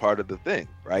is part of the thing,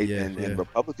 right? And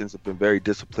Republicans have been very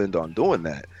disciplined on doing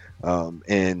that.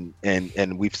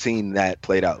 And we've seen that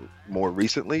played out more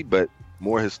recently, but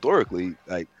more historically,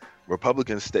 like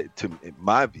Republicans in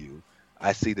my view,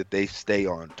 I see that they stay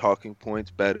on talking points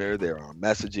better, they're on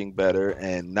messaging better,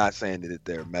 and not saying that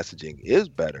their messaging is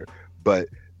better, but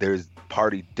there's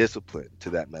party discipline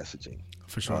to that messaging.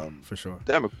 For sure.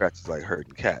 Democrats is like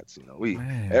herding cats, you know.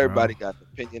 Everybody got an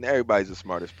opinion, everybody's the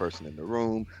smartest person in the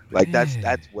room. Like that's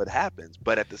what happens.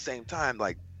 But at the same time,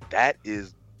 like that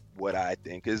is what I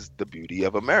think is the beauty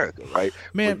of America, right?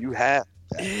 Man, where you have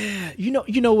that. Yeah,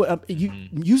 you know what? You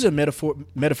use it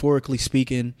metaphorically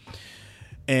speaking,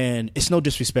 and it's no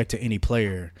disrespect to any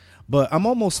player, but I'm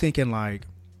almost thinking like,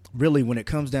 really, when it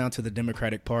comes down to the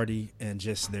Democratic Party and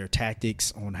just their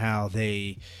tactics on how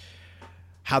they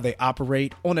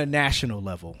operate on a national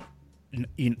level,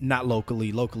 not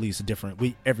locally. Locally is different.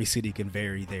 Every city can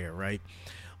vary there, right?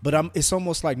 But it's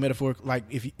almost like metaphorical, like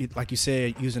like you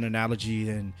said, use an analogy,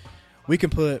 and we can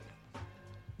put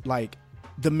like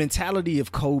the mentality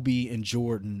of Kobe and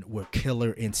Jordan were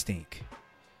killer instinct.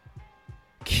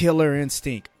 Killer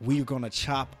instinct. We're gonna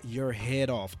chop your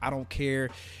head off. I don't care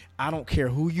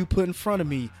who you put in front of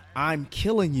me. I'm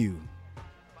killing you.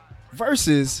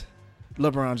 Versus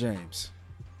LeBron James.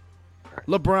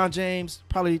 LeBron James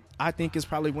I think is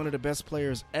probably one of the best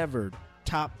players ever.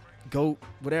 Top, GOAT,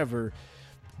 whatever.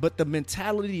 But the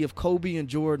mentality of Kobe and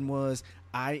Jordan was,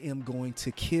 I am going to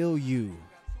kill you.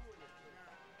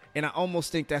 And I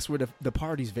almost think that's where the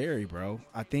parties vary, bro.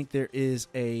 I think there is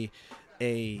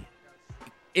and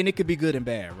it could be good and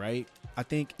bad, right? I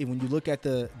think when you look at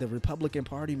the Republican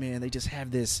Party, man, they just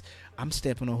have this, I'm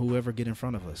stepping on whoever get in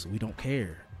front of us. We don't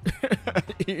care.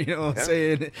 You know what I'm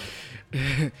saying?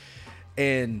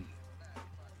 And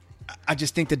I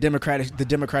just think the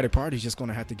Democratic Party is just going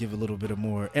to have to give a little bit of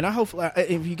more. And I hope,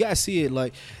 if you guys see it,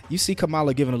 like you see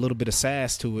Kamala giving a little bit of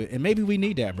sass to it, and maybe we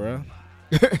need that, bro.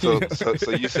 So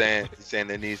you're saying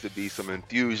there needs to be some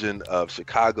infusion of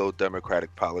Chicago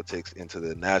Democratic politics into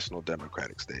the national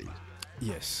Democratic stage.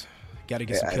 Yes, got to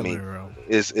get some killer, bro.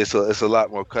 It's a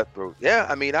lot more cutthroat. Yeah,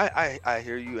 I mean, I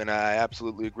hear you, and I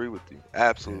absolutely agree with you.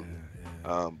 Absolutely. Yeah.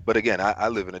 But again, I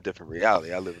live in a different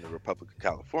reality. I live in the Republic of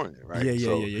California, right?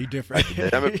 Yeah. You're different. The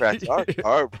Democrats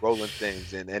are rolling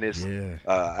things, and it's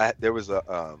there was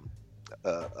a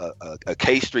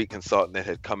K Street consultant that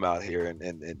had come out here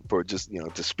and for just, you know,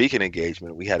 to speaking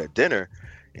engagement. We had a dinner,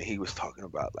 and he was talking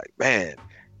about like, man,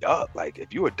 y'all, like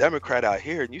if you're a Democrat out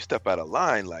here and you step out of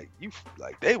line, like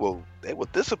they will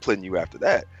discipline you after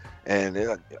that. And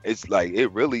it's like,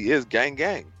 it really is gang.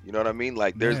 You know what I mean?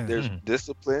 Like there's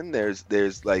discipline.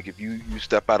 There's like, if you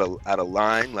step out of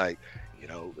line, like, you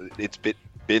know, it's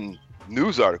been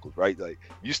news articles, right? Like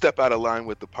you step out of line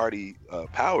with the party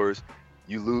powers,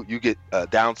 you get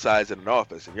downsized in an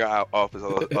office, and your office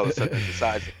all of a sudden is the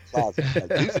size of the closet.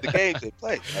 Like, these are the games they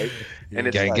play, right? And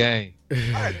it's gang.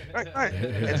 Right.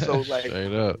 And so like,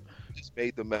 straight up, just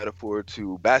made the metaphor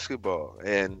to basketball,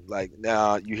 and like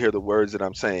now you hear the words that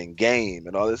I'm saying, game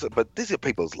and all this, but these are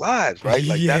people's lives, right?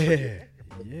 Like that's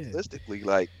realistically,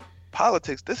 like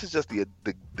politics. This is just the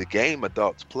game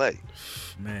adults play,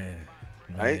 man.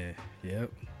 Right?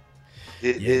 Yep.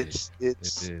 It's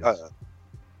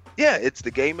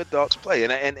the game adults play,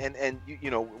 and you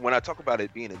know, when I talk about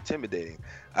it being intimidating,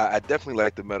 I definitely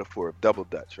like the metaphor of double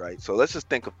dutch, right? So let's just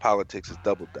think of politics as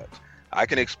double dutch. I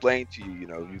can explain to you, you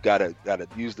know, you gotta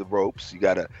use the ropes, you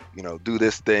gotta, you know, do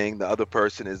this thing. The other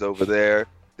person is over there,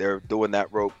 they're doing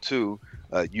that rope too.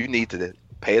 You need to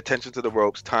pay attention to the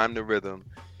ropes, time the rhythm,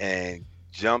 and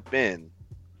jump in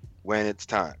when it's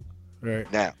time.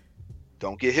 Right. Now,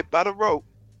 don't get hit by the rope,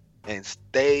 and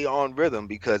stay on rhythm,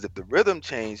 because if the rhythm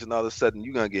changes, and all of a sudden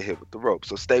you're gonna get hit with the rope.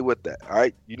 So stay with that. All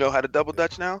right. You know how to double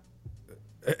dutch now?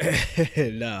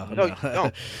 No, No, no. you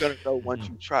don't. You're gonna know once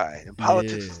you try. And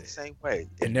politics is Yeah. the same way.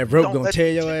 And that rope Don't gonna let tear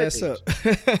it your ass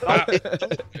intimidate up. you.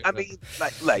 I mean,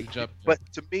 like, Jump but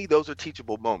to me, those are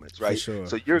teachable moments, right? sure,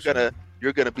 So for sure.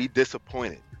 you're gonna be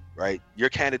disappointed, right? Your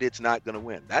candidate's not gonna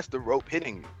win. That's the rope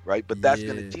hitting you, right? But that's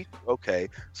gonna Yeah. teach you, okay,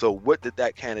 so what did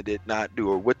that candidate not do,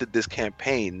 or what did this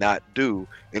campaign not do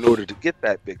in order to get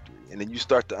that victory? And then you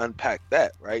start to unpack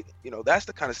that, right? That's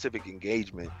the kind of civic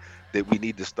engagement that we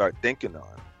need to start thinking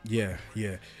on. Yeah,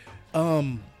 yeah.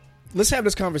 Let's have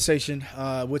this conversation,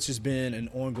 which has been an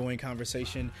ongoing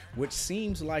conversation, which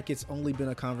seems like it's only been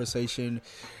a conversation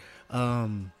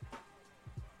during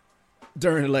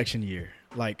election year.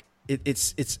 Like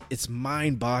it's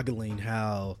mind-boggling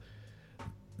how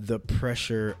the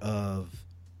pressure of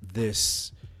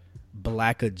this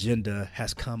black agenda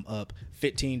has come up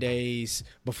 15 days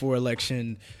before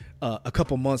election, a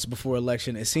couple months before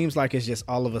election. It seems like it's just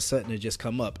all of a sudden it just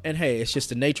come up. And hey, it's just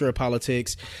the nature of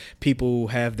politics. People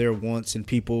have their wants and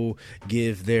people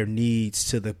give their needs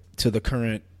to the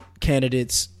current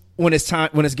candidates when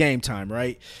it's game time,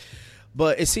 right?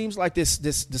 But it seems like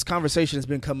this conversation has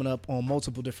been coming up on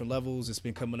multiple different levels. It's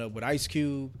been coming up with Ice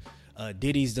Cube.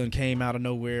 Diddy's done came out of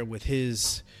nowhere with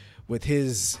his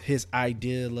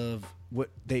ideal of what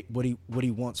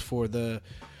he wants for the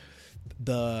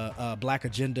black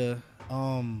agenda.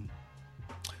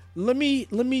 Let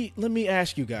me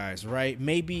ask you guys, right?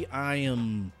 Maybe I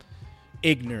am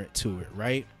ignorant to it,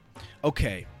 right?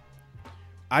 Okay,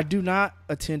 I do not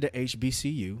attend a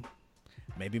HBCU.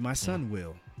 Maybe my son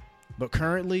will, but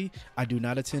currently I do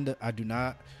not attend a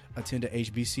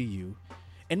HBCU.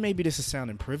 And maybe this is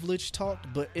sounding privileged talk,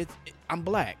 but I'm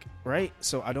black, right?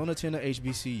 So I don't attend a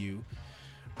HBCU.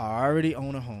 I already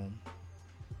own a home.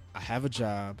 I have a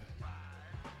job.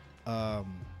 I'm,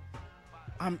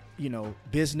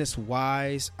 business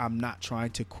wise, I'm not trying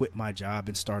to quit my job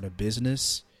and start a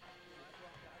business.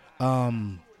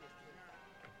 Like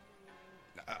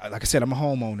I said, I'm a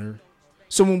homeowner.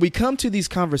 So when we come to these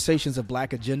conversations of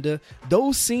black agenda,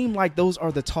 those seem like those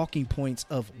are the talking points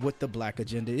of what the black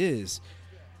agenda is.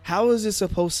 How is it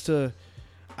supposed to,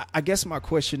 I guess my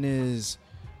first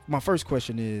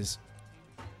question is,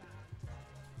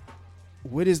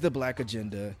 what is the black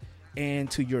agenda? And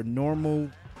to your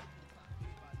normal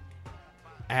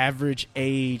average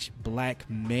age black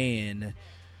man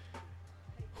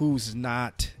who's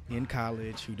not in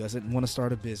college, who doesn't want to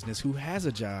start a business, who has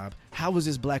a job, how is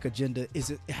this black agenda?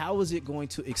 How is it going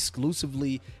to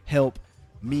exclusively help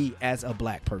me as a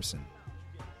black person?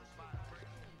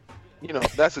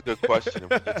 That's a good question.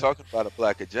 When you're talking about a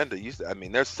black agenda,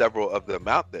 there's several of them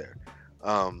out there.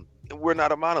 We're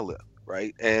not a monolith,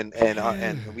 right? And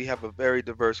we have a very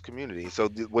diverse community. So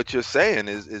what you're saying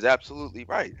is absolutely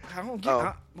right.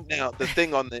 Now the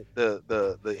thing on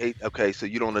okay, so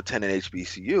you don't attend an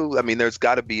HBCU. There's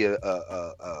got to be a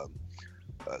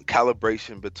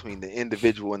calibration between the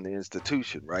individual and the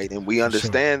institution, right? And we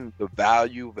understand the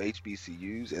value of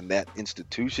HBCUs, and that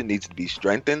institution needs to be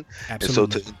strengthened.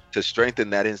 Absolutely. And so to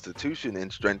strengthen that institution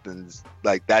and strengthens,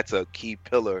 that's a key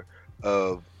pillar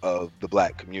of the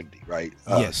black community, right?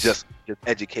 Yes. Just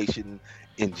education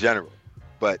in general.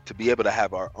 But to be able to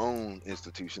have our own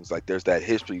institutions, there's that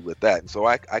history with that, and so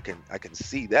I can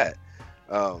see that.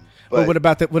 But what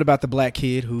about the black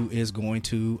kid who is going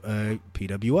to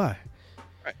PWI?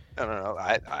 Right. No.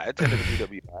 I attended the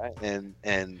PWI,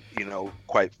 and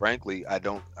quite frankly, I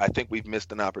think we've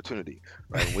missed an opportunity.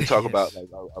 Right? When we talk about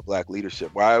our black leadership,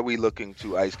 why are we looking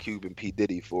to Ice Cube and P.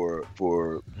 Diddy for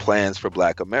plans for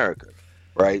Black America?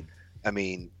 Right?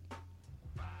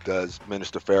 Does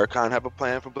Minister Farrakhan have a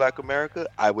plan for Black America?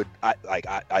 I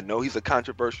know he's a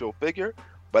controversial figure,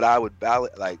 but I would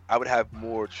have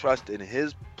more trust in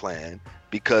his plan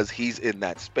because he's in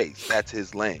that space. That's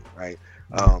his lane, right?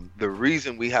 The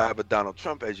reason we have a Donald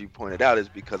Trump, as you pointed out, is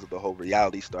because of the whole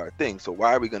reality star thing. So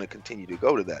why are we going to continue to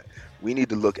go to that? We need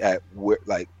to look at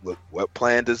what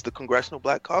plan does the Congressional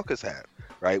Black Caucus have,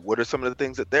 right? What are some of the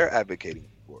things that they're advocating for?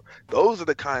 Those are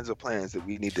the kinds of plans that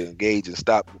we need to engage and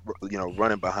stop,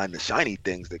 running behind the shiny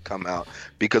things that come out,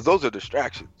 because those are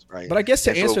distractions, right? But I guess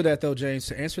to answer that though,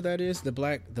 James, is the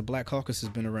Black Caucus has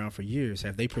been around for years.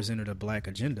 Have they presented a black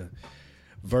agenda?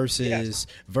 Versus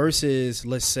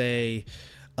let's say,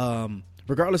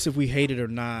 regardless if we hate it or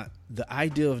not, the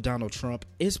idea of Donald Trump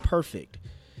is perfect.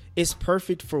 It's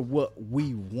perfect for what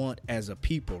we want as a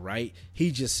people, right?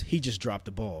 He just dropped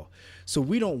the ball. So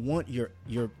we don't want your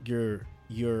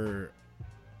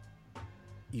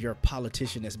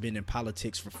politician that's been in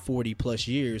politics for 40 plus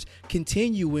years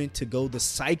continuing to go the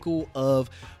cycle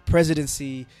of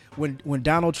presidency. When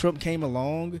Donald Trump came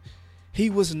along, he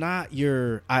was not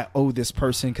your, I owe this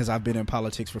person because I've been in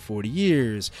politics for 40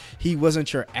 years. He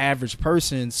wasn't your average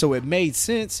person, so it made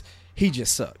sense. He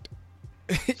just sucked.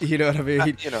 You know what I mean?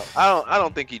 I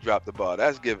don't think he dropped the ball.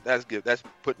 That's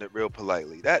putting it real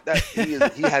politely.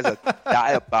 He has a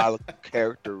diabolical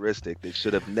characteristic that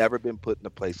should have never been put in a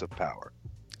place of power.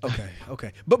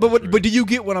 Okay. But do you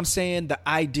get what I'm saying? The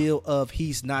ideal of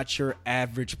he's not your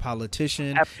average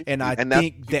politician. Absolutely. And I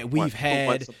think that we've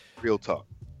had real talk.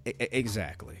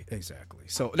 Exactly.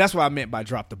 So that's what I meant by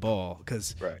drop the ball.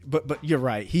 But you're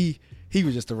right. He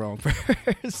was just the wrong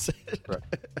person. Right.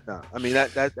 No, I mean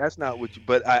that's not what you.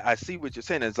 But I see what you're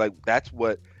saying. It's like that's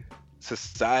what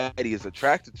society is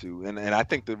attracted to, and I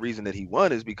think the reason that he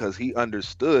won is because he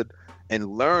understood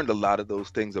and learned a lot of those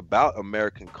things about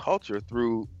American culture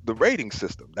through the rating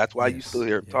system. That's why you still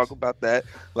hear him talk about that.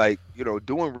 Like,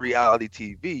 doing reality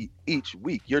TV each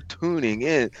week, you're tuning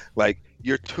in, like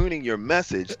you're tuning your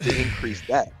message to increase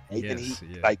that. Right?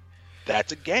 And like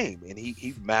that's a game, and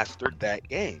he mastered that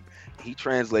game. He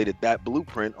translated that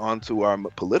blueprint onto our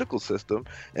political system,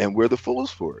 and we're the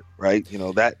fools for it, right?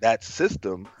 That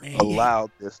system allowed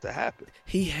this to happen.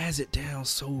 He has it down,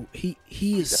 so he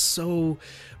is so,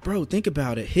 bro. Think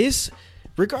about it.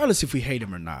 Regardless if we hate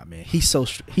him or not, man, he's so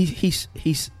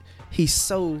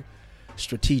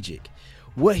strategic.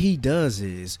 What he does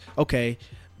is, okay,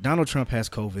 Donald Trump has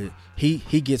COVID.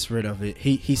 He gets rid of it.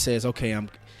 He says, okay,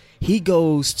 he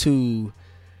goes to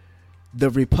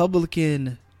the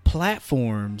Republican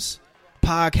platforms,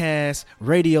 podcasts,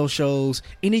 radio shows,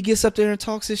 and he gets up there and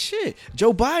talks his shit.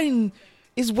 Joe Biden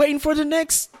is waiting for the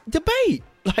next debate.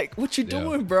 Like, what you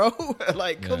doing, bro?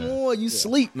 Like, come on, you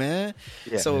sleep, man.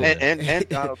 Yeah. So and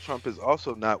Donald Trump is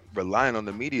also not relying on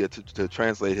the media to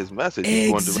translate his message.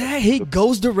 Exactly, he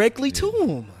goes directly to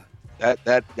him.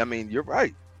 That I mean, you're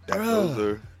right.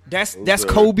 That's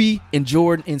Kobe and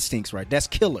Jordan instincts, right? That's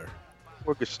killer.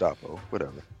 Or Gestapo,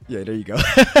 whatever. Yeah, there you go.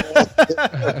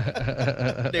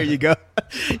 There you go.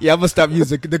 Yeah, I'm gonna stop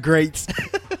using the greats.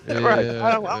 Right.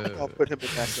 I don't want to put him in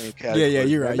that same category. Yeah,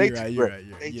 you're right.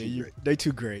 They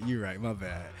too great. You're right. My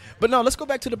bad. But no, let's go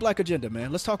back to the Black agenda,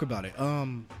 man. Let's talk about it.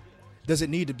 Does it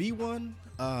need to be one?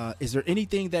 Is there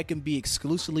anything that can be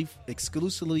exclusively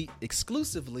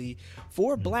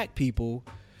for Black people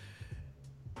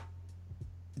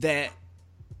that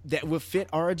would fit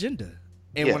our agenda?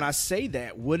 And when I say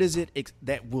that, what is it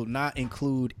that will not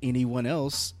include anyone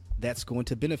else that's going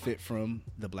to benefit from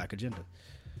the Black agenda?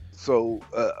 So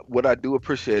what I do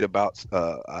appreciate about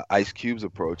Ice Cube's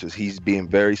approach is he's being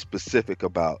very specific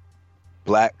about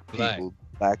Black people,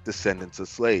 Black descendants of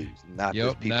slaves, not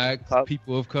just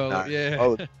people of color.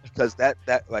 Because that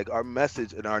like our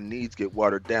message and our needs get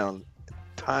watered down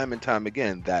time and time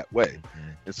again that way.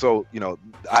 And so,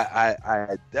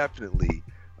 I definitely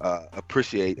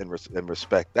appreciate and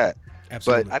respect that.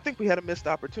 Absolutely. But I think we had a missed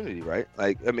opportunity, right?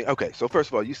 Like, I mean, okay, so first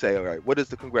of all, you say, all right, what has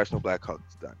the Congressional Black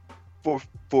Caucus done? For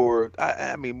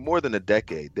more than a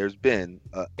decade, there's been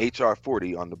HR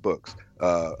 40 on the books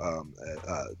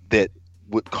that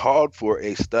called for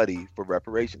a study for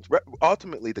reparations.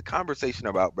 Ultimately, the conversation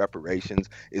about reparations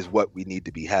is what we need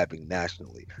to be having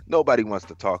nationally. Nobody wants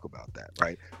to talk about that,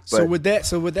 right? So would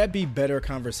that be better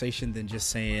conversation than just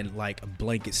saying like a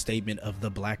blanket statement of the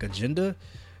Black agenda?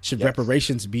 Should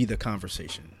reparations be the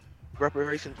conversation?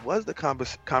 Reparations was the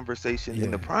conversation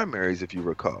in the primaries, if you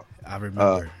recall. I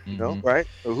remember. Right?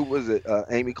 Who was it?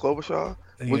 Amy Klobuchar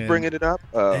was bringing it up.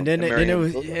 And then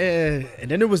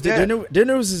there was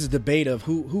this debate of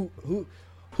who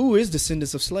is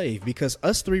descendants of slave, because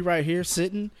us three right here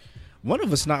sitting, one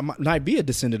of us might be a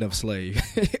descendant of slave.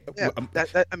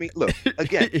 I mean, look,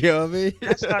 again, you know what I mean?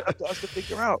 That's not up to us to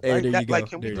figure out. Right?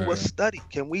 Can we do a study?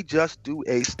 Can we just do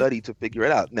a study to figure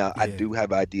it out? Now, I do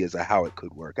have ideas of how it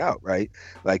could work out, right?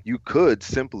 Like you could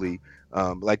simply,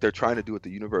 like they're trying to do at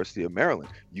the University of Maryland,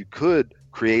 you could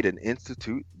create an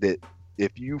institute that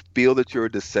if you feel that you're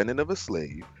a descendant of a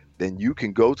slave, then you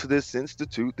can go to this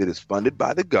institute that is funded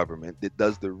by the government that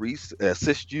does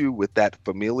assist you with that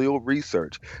familial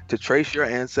research to trace your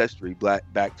ancestry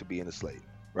back to being a slave,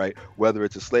 right? Whether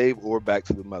it's a slave or back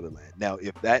to the motherland. Now,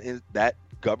 if that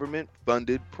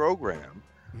government-funded program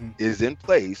is in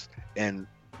place and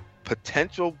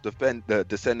potential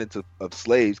descendants of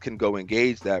slaves can go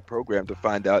engage that program to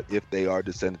find out if they are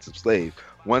descendants of slaves.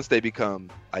 Once they become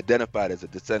identified as a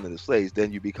descendant of slaves,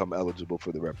 then you become eligible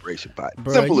for the reparation pot.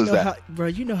 Simple as that. Bro,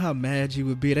 you know how mad you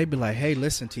would be. They'd be like, hey,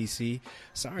 listen, TC,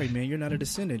 sorry, man, you're not a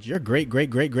descendant. Your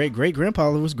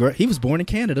great-great-great-great-great-grandpa he was born in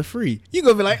Canada free. You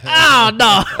gonna be like, oh,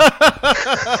 no.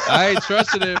 I ain't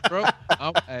trusting it, bro.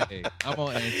 Hey, I'm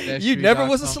on Ancestry.com. You never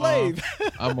was a slave.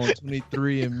 I'm on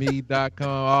 23andme.com,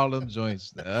 all them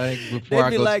joints. Before They'd I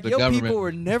be go like, to the your government. people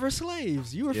were never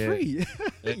slaves. You were free.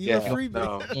 You were free, man.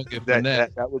 No, Don't get from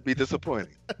that. that would be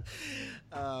disappointing.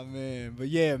 Oh man, but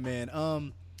yeah, man.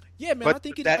 Yeah, man. But I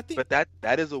think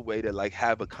that is a way to like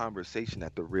have a conversation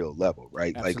at the real level,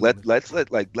 right? Absolutely.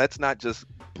 Like let's not just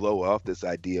blow off this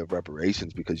idea of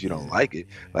reparations because you don't like it.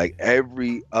 Like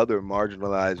every other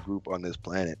marginalized group on this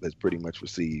planet has pretty much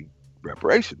received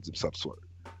reparations of some sort.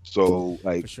 So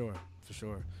like for sure.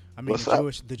 I mean,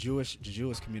 the Jewish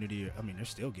community. I mean, they're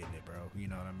still getting it, bro. You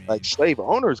know what I mean? like slave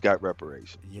owners got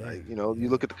reparations. Yeah, Right? You know, you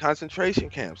look at the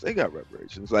concentration camps; they got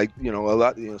reparations. Like a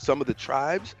lot. Some of the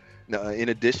tribes. In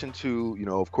addition to,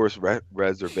 of course,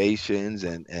 reservations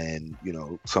and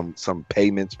some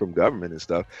payments from government and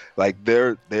stuff, like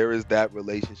there is that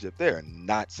relationship there.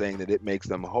 Not saying that it makes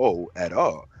them whole at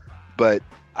all, but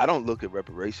I don't look at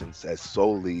reparations as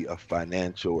solely a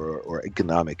financial or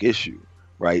economic issue,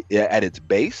 right? At its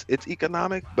base, it's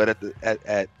economic, but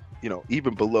at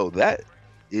even below that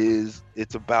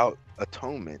it's about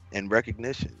atonement and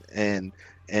recognition and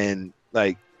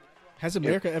like. Has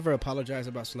America ever apologized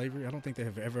about slavery? I don't think they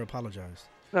have ever apologized.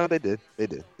 No, they did.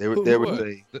 There was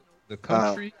the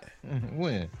country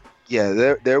when?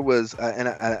 Yeah, there was, and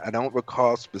I don't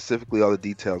recall specifically all the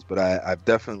details, but I've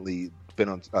definitely been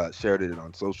on shared it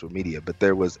on social media. But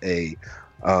there was a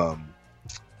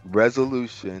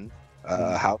resolution,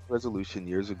 House resolution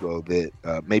years ago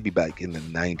that maybe back in the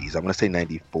 90s. I want to say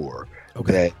 94.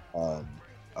 Okay. That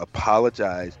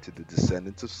apologized to the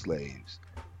descendants of slaves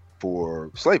for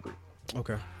slavery.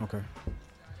 Okay.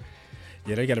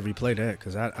 Yeah, they got to replay that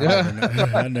because I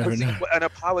never know. An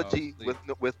apology with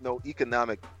no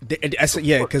economic.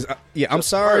 Because I'm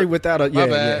sorry without a My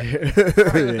bad.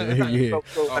 yeah.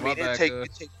 So, I mean, it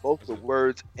takes both the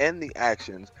words and the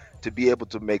actions to be able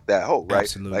to make that whole, right?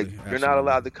 Absolutely, You're not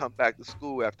allowed to come back to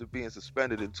school after being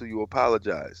suspended until you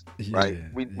apologize, right?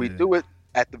 We do it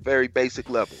at the very basic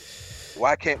level.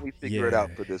 Why can't we figure it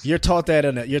out for this? You're taught that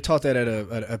at a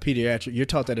pediatric. You're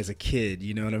taught that as a kid.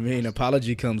 You know what I mean?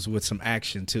 Apology comes with some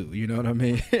action too. You know what I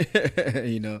mean?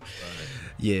 Right.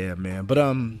 Yeah, man. But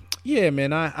yeah,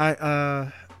 man.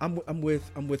 I'm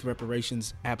with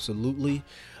reparations. Absolutely.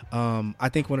 I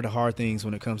think one of the hard things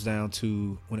when it comes down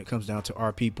to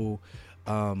our people,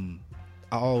 I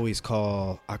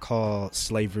call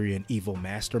slavery an evil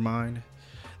mastermind.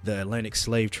 The Atlantic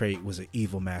slave trade was an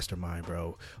evil mastermind,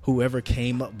 bro. Whoever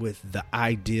came up with the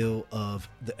ideal of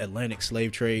the Atlantic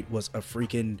slave trade was a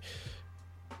freaking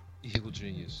evil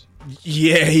genius.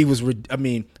 Yeah, he was.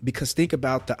 Because think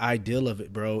about the ideal of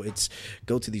it, bro. It's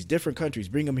go to these different countries,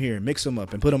 bring them here, mix them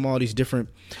up, and put them all these different,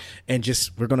 and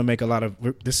just we're gonna make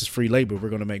this is free labor. We're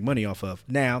gonna make money off of.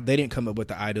 Now they didn't come up with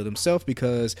the ideal themselves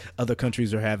because other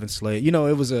countries are having slave.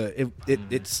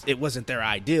 It wasn't their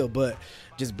ideal, but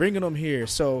just bringing them here.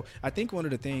 So I think one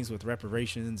of the things with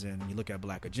reparations, and you look at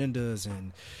Black agendas,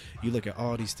 and you look at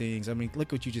all these things. I mean,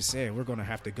 look what you just said. We're gonna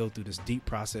have to go through this deep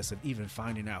process of even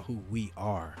finding out who we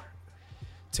are.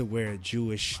 To where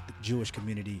Jewish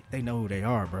community, they know who they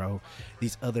are, bro.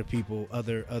 These other people,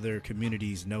 other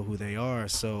communities know who they are.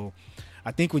 So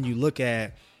I think when you look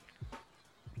at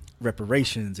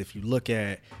reparations, if you look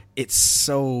at it's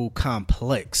so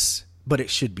complex, but it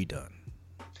should be done.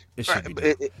 It should be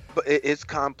done. It's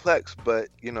complex, but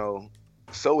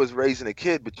so is raising a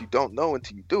kid, but you don't know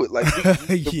until you do it. Like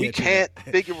we can't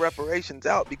figure reparations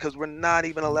out because we're not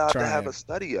even allowed to have a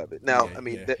study of it. Now,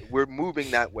 we're moving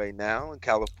that way now. In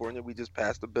California, we just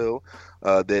passed a bill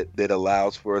that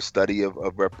allows for a study of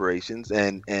reparations,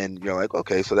 and you're like,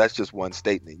 okay, so that's just one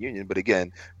state in the union. But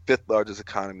again, fifth largest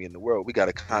economy in the world. We got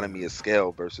economy of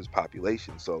scale versus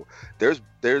population. So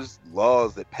there's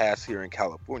laws that pass here in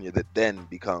California that then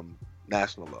become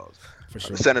national laws. For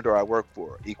sure. The senator I work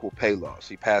for, equal pay law.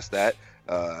 She passed that.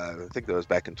 I think that was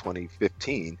back in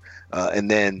 2015, and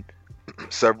then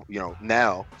several.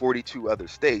 Now 42 other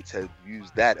states have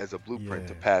used that as a blueprint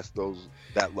to pass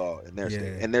that law in their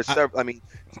state. And there's several.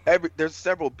 There's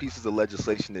several pieces of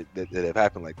legislation that have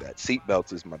happened like that.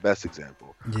 Seatbelts is my best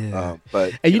example. Yeah.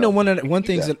 But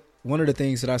one of the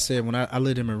things that I said when I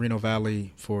lived in Moreno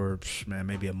Valley for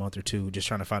maybe a month or two, just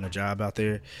trying to find a job out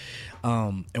there.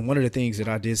 And one of the things that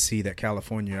I did see that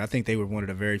California, I think they were one of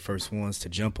the very first ones to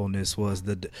jump on this, was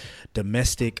the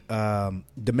domestic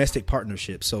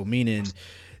partnership. So meaning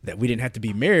that we didn't have to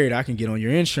be married. I can get on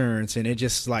your insurance. And it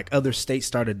just like other states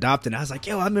started adopting. I was like,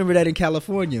 yo, I remember that in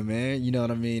California, man. You know what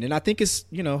I mean? And I think it's,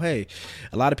 hey,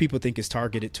 a lot of people think it's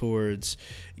targeted towards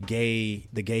the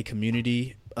gay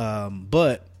community.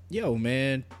 But yo,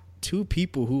 man, two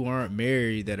people who aren't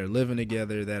married that are living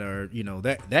together that are, you know,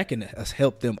 that can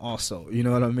help them also. You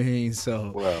know what I mean?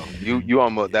 So well, you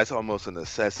almost that's almost a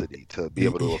necessity to be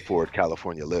able to afford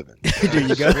California living. there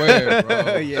you go. Swear,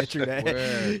 bro. Yeah, true that.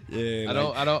 Swear. Yeah, I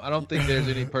don't think there's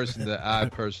any person that I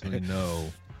personally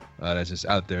know that's just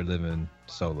out there living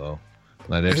solo.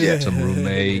 Like there's some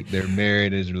roommate, they're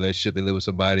married, there's a relationship, they live with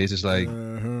somebody. It's just like,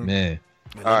 man.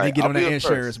 All right, get I'll on be the the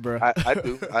insurance, first. bro. I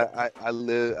do. I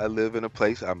live in a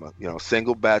place. I'm a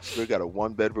single bachelor, got a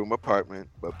 1-bedroom apartment.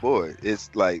 But boy, it's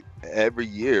like every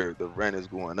year the rent is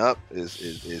going up. It's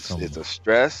a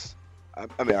stress. I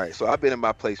mean, all right. So I've been in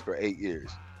my place for 8 years.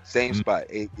 Same spot,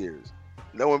 8 years.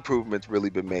 No improvements really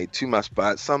been made to my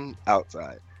spot. Some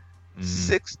outside.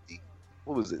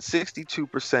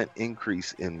 62%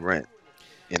 increase in rent.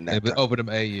 In that time. Over them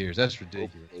 8 years, that's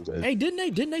ridiculous. Hey,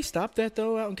 didn't they stop that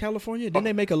though out in California? Didn't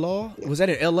they make a law? Was that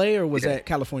in L.A. or was that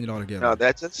California altogether? No,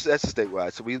 that's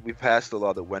statewide. So we passed a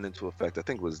law that went into effect. I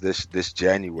think it was this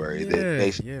January. That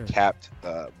basically capped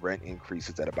rent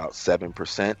increases at about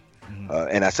 7%.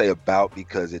 And I say about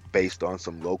because it's based on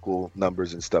some local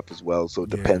numbers and stuff as well. So it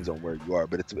depends on where you are,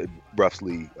 but it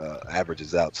roughly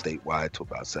averages out statewide to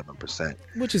about 7%.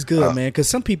 Which is good, man, because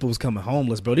some people was coming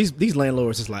homeless, bro. These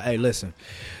landlords is like, hey, listen,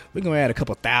 we're gonna add a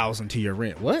couple $1,000 to your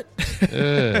rent. What?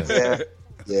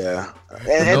 Yeah.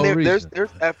 And there's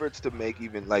efforts to make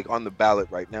even like on the ballot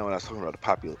right now. And I was talking about a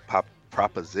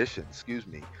proposition. Excuse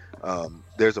me.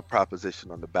 There's a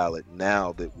proposition on the ballot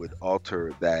now that would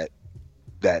alter that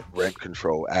rent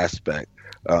control aspect.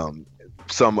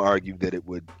 Some argue that it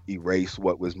would erase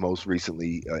what was most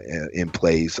recently in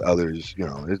place. Others,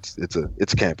 it's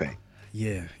a campaign.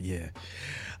 Yeah.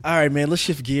 All right, man. Let's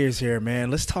shift gears here, man.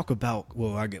 Let's talk about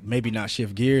maybe not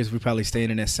shift gears. We're probably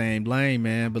staying in that same lane,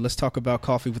 man. But let's talk about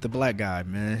Coffee with the Black Guy,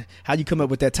 man. How you come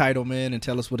up with that title, man, and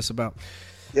tell us what it's about?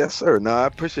 Yes, sir. No, I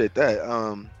appreciate that.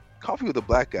 Coffee with the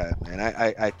Black Guy, man.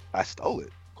 I stole it.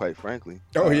 Quite frankly.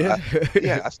 Oh, yeah?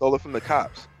 I stole it from the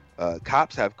Cops.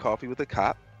 Cops have Coffee with a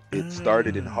Cop. It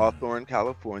started in Hawthorne,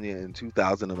 California in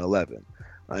 2011.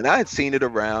 And I had seen it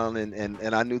around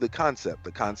and I knew the concept.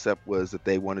 The concept was that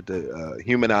they wanted to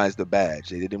humanize the badge.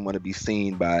 They didn't want to be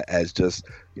seen as just,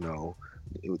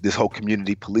 this whole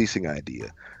community policing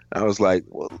idea. And I was like,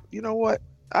 well, you know what?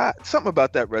 Something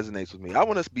about that resonates with me. I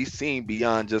want to be seen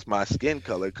beyond just my skin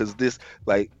color because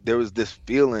there was this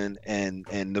feeling and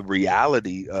the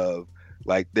reality of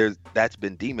that's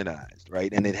been demonized,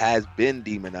 right? And it has been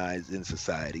demonized in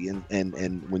society.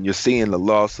 And when you're seeing the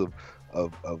loss of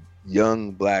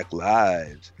young Black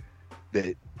lives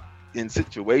that in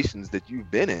situations that you've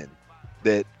been in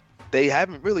that they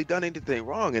haven't really done anything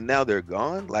wrong and now they're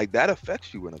gone, like that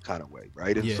affects you in a kind of way,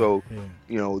 right? And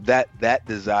that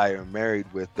desire married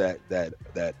with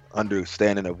that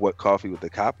understanding of what Coffee with the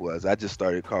Cop was, I just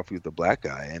started Coffee with the Black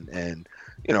Guy. And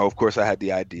of course I had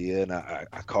the idea and I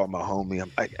called my homie.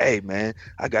 I'm like, hey man,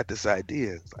 I got this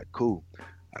idea. It's like, cool.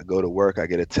 I go to work, I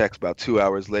get a text about 2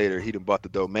 hours later, he done bought the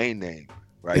domain name.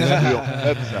 Right, on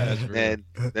the website. And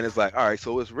then it's like, all right,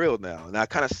 so it's real now. And I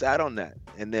kind of sat on that,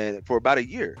 and then for about a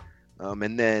year,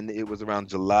 and then it was around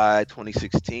July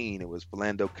 2016. It was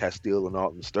Philando Castile and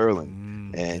Alton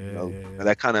Sterling,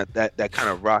 that kind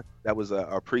of rocked. That was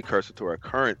our precursor to our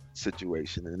current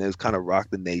situation, and it was kind of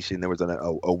rocked the nation. There was an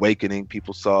awakening.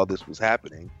 People saw this was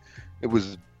happening. It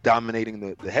was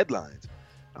dominating the headlines.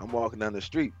 I'm walking down the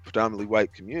street, predominantly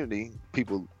white community.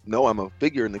 People know I'm a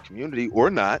figure in the community or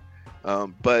not.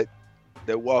 But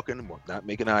they're walking, not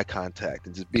making eye contact,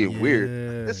 and just being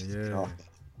weird.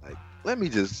 Like, let me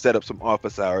just set up some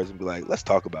office hours and be like, let's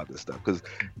talk about this stuff because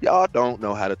y'all don't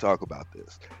know how to talk about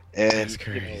this. And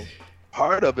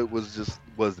part of it was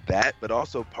that, but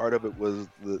also part of it was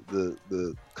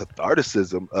the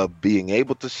catharticism of being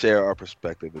able to share our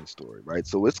perspective and story, right?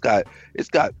 So it's got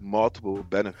multiple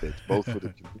benefits, both for the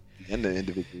community and the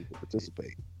individuals that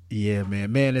participate. Yeah,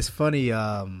 man, it's funny.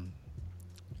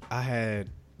 I had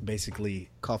basically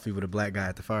Coffee with a Black Guy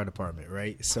at the fire department,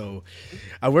 right? So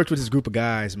I worked with this group of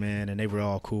guys, man, and they were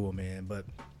all cool, man. But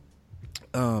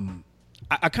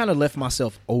I kind of left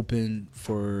myself open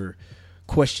for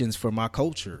questions for my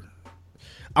culture.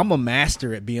 I'm a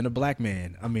master at being a black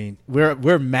man. I mean,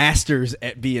 we're masters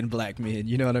at being black men.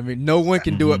 You know what I mean? No one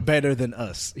can do it better than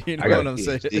us. You know what I'm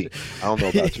saying? I don't know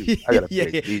about you. I got a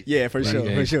PhD. Yeah, for sure.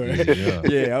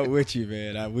 Yeah, I'm with you,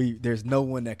 man. There's no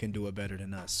one that can do it better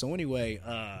than us. So anyway,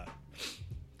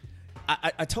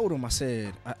 I told him, I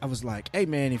said, I was like, hey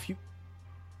man,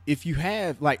 if you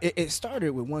have like, it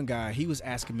started with one guy. He was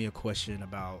asking me a question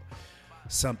about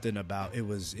something about it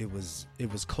was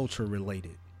culture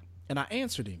related. And I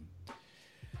answered him.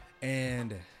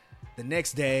 And The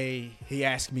next day, he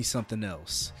asked me something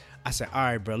else. I said, all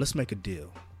right, bro, let's make a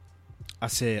deal. I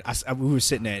said, we were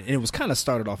sitting there, and it was kind of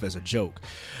started off as a joke.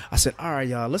 I said, all right,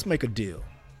 y'all, let's make a deal.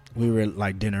 We were at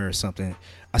like dinner or something.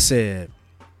 I said,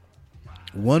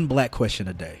 one black question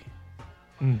a day.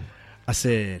 I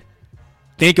said,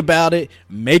 think about it,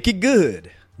 make it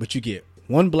good, but you get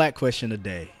one black question a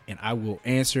day, and I will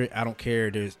answer it. I don't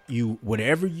care.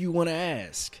 Whatever you want to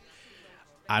ask,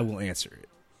 I will answer it.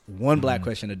 One black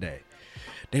question a day.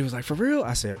 They was like, for real?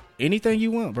 I said, anything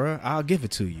you want, bro, I'll give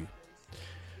it to you.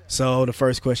 So the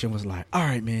first question was like, all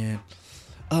right, man,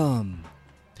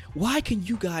 why can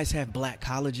you guys have black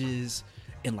colleges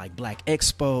and like Black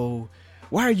Expo?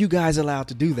 Why are you guys allowed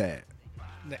to do that?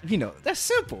 You know, that's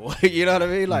simple. You know what I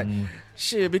mean? Like,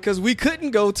 shit, because we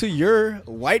couldn't go to your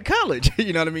white college.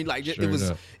 You know what I mean? Like, it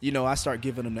was, you know, I start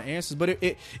giving them the answers, but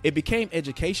it became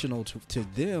educational to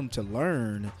them to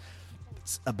learn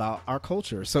about our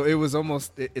culture. So it was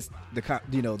almost, it's the,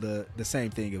 you know, the same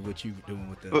thing of what you were doing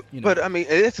with the, you know. But I mean,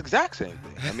 it's exact same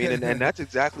thing. I mean, and that's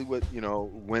exactly what, you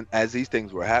know, as these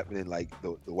things were happening, like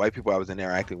the white people I was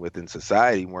interacting with in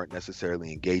society weren't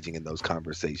necessarily engaging in those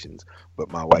conversations,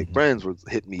 but my white friends would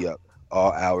hit me up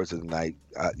all hours of the night.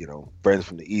 You know, friends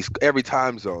from the East, every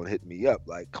time zone hit me up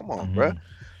like, come on, bruh,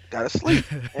 gotta sleep.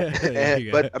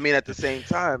 But I mean, at the same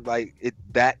time, like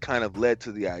that kind of led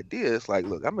to the idea. It's like,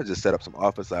 look, I'm gonna just set up some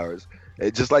office hours.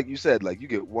 Just like you said, like you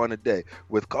get one a day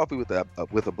with coffee with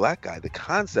a black guy. The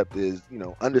concept is, you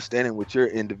know, understanding what your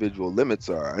individual limits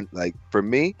are. And like for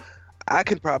me, I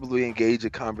can probably engage a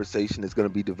conversation that's going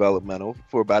to be developmental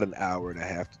for about an hour and a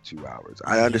half to 2 hours.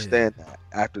 I understand that.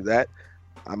 After that,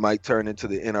 I might turn into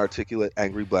the inarticulate,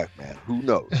 angry black man. Who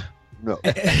knows? No.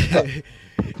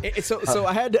 So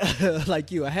I had to,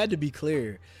 like you, I had to be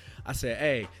clear. I said,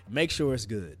 hey, make sure it's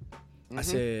good. I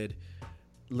said,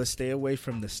 let's stay away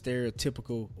from the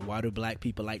stereotypical why do black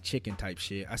people like chicken type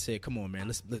shit. I said, come on,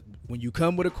 man. When you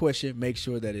come with a question, make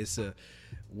sure that it's a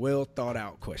well thought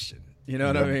out question. You know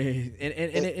what I mean? And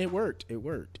it worked. It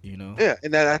worked, you know? Yeah,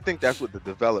 and I think that's what the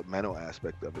developmental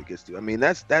aspect of it gets to. I mean,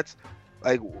 that's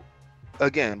like,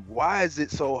 again, why is it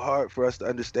so hard for us to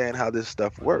understand how this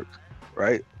stuff works,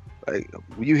 right? Like,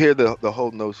 when you hear the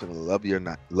whole notion of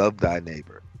love thy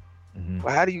neighbor.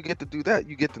 Well, how do you get to do that?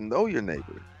 You get to know your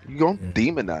neighbor. You don't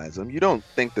demonize them. You don't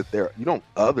think that you don't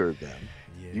other them.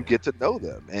 You get to know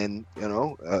them, and you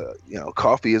know,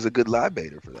 coffee is a good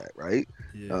libator for that, right?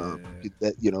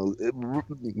 That, you know,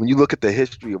 when you look at the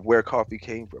history of where coffee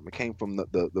came from, it came from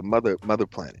the mother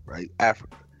planet, right?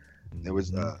 Africa. There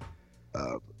was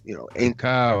you know,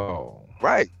 cacao.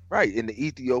 Right, in the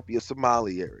Ethiopia,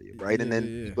 Somali area, right? And then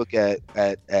you look at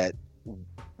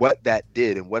what that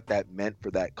did and what that meant for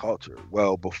that culture.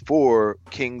 Well, before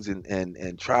kings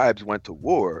and tribes went to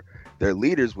war, their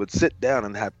leaders would sit down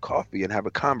and have coffee and have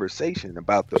a conversation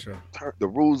about the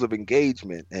rules of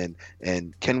engagement and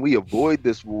can we avoid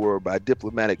this war by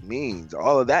diplomatic means.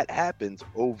 All of that happens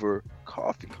over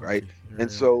coffee, right?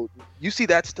 And so you see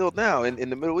that still now in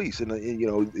the Middle East, and you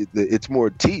know, it's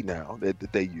more tea now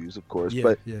that they use, of course. You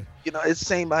know, it's the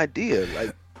same idea.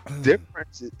 Like,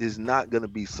 difference is not going to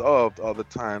be solved all the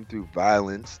time through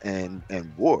violence and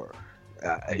war.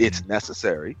 It's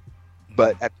necessary,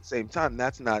 but at the same time,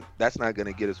 that's not going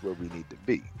to get us where we need to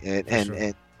be. And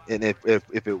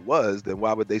if it was, then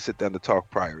why would they sit down to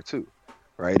talk prior to?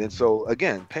 Right. And so,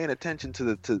 again, paying attention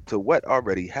to what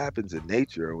already happens in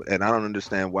nature. And I don't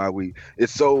understand why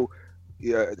it's so.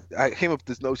 Yeah, I came up with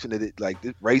this notion that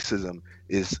racism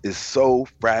is so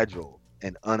fragile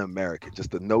and un-American. Just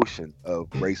the notion of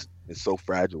race is so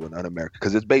fragile and un-American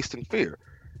because it's based in fear.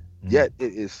 Yet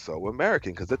it is so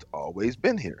American because it's always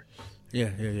been here. Yeah.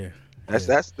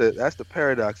 That's the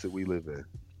paradox that we live in.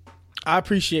 I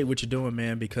appreciate what you're doing,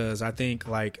 man, because I think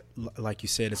like you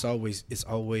said, it's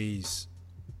always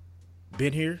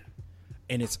been here,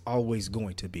 and it's always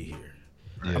going to be here.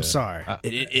 Yeah. I'm sorry,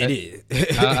 it is.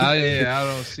 I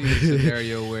don't see a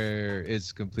scenario where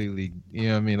it's completely, you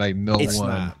know what I mean, like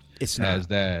it's has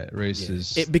that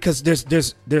racist. Because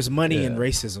there's money in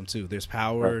racism too. There's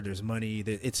power. There's money.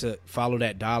 It's a follow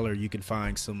that dollar. You can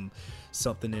find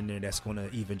something in there that's going to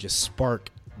even just spark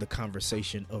the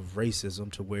conversation of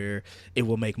racism to where it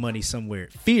will make money somewhere.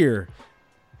 Fear,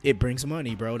 it brings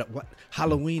money, bro.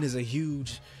 Halloween is a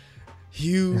huge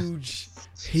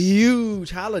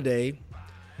holiday.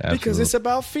 Absolutely. Because it's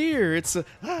about fear. It's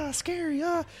scary.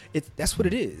 That's what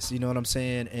it is. You know what I'm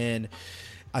saying? And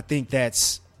I think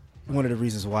that's one of the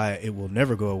reasons why it will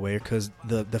never go away, because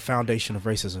the foundation of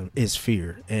racism is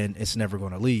fear, and it's never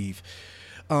going to leave.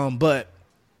 But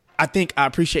I think I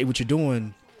appreciate what you're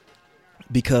doing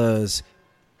because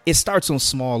it starts on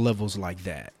small levels like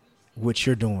that. what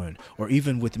you're doing, or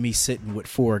even with me sitting with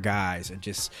 4 guys and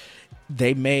just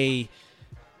they may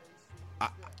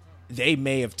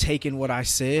have taken what I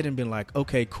said and been like,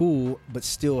 okay, cool, but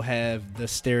still have the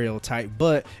stereotype.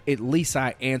 But at least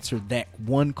I answered that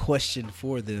one question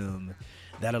for them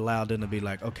that allowed them to be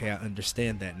like, okay, I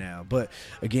understand that now. But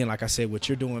again, like I said, what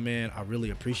you're doing, man, I really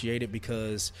appreciate it,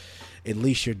 because at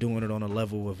least you're doing it on a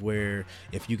level of where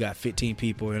if you got 15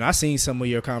 people, and I seen some of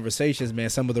your conversations,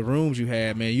 man, some of the rooms you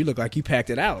had, man, you look like you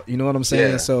packed it out. You know what I'm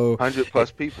saying? Yeah, so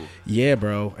 100+ people. Yeah,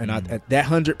 bro. And at that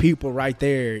 100 people right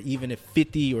there, even if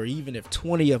 50 or even if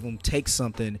 20 of them take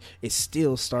something, it's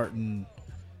still starting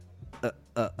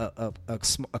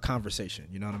a conversation.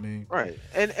 You know what I mean? Right.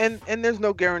 And there's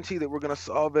no guarantee that we're gonna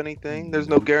solve anything. There's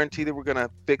no guarantee that we're gonna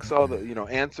fix all the,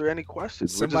 answer any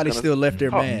questions. Somebody still left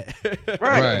there mad.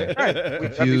 Right.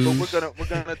 But we're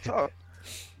gonna talk.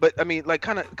 But I mean, like,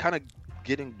 kind of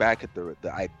getting back at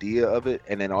the idea of it,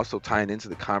 and then also tying into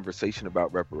the conversation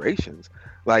about reparations.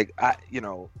 Like,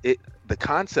 the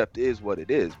concept is what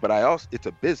it is, but it's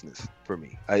a business for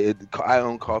me. I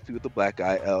own Coffee with the Black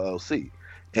Guy LLC,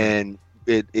 and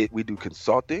we do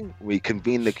consulting, we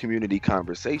convene the community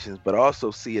conversations, but also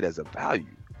see it as a value,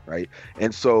 right?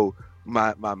 And so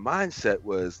my mindset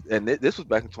was, and this was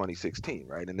back in 2016,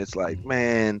 right? And it's like,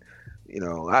 man,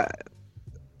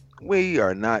 we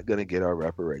are not going to get our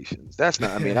reparations. That's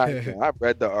not, I mean, I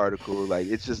read the article, like,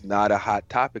 it's just not a hot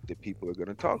topic that people are going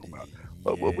to talk about.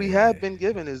 But what we have been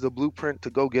given is the blueprint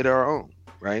to go get our own,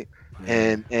 right?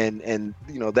 And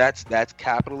that's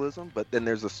capitalism, but then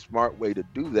there's a smart way to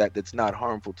do that that's not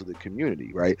harmful to the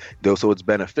community, right? So it's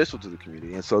beneficial to the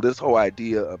community. And so this whole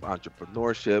idea of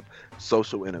entrepreneurship,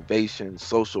 social innovation,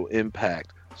 social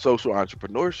impact, social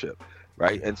entrepreneurship,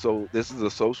 right? And so this is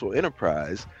a social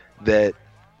enterprise that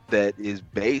is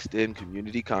based in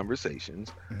community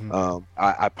conversations.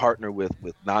 I partner with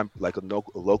a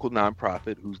local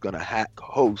nonprofit who's going to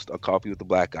host a Coffee with the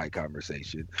Black Guy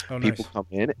conversation. Oh, people come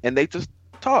in and they just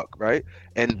talk, right?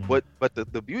 And but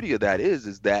the beauty of that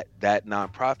is that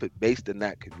nonprofit based in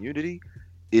that community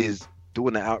is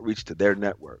doing the outreach to their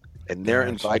network. And they're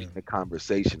inviting the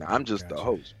conversation. I'm just the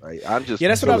host, right?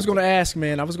 That's what I was going to ask,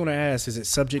 man. I was going to ask, is it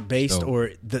subject based,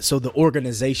 or so the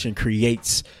organization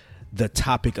creates the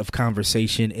topic of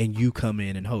conversation and you come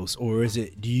in and host, or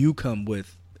do you come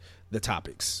with the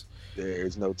topics?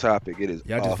 There's no topic. It is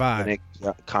just vibe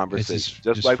conversation.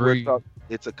 Just like free. We're talking,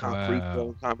 it's a free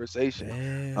flowing conversation.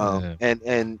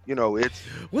 And it's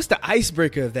what's the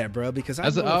icebreaker of that, bro? Because I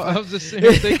was just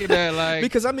thinking that, like,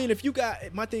 because I mean, if you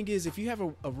have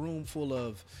a room full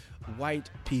of white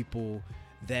people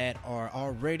that are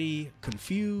already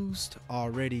confused,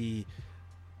 already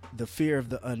the fear of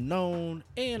the unknown,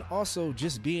 and also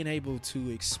just being able to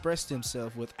express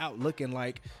themselves without looking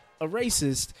like a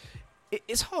racist,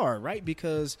 it's hard, right?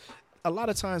 Because a lot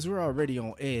of times we're already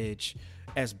on edge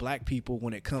as black people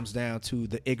when it comes down to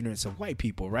the ignorance of white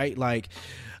people, right? Like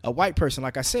a white person,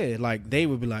 like I said, like they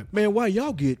would be like, man, why do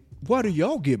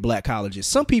y'all get black colleges?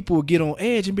 Some people would get on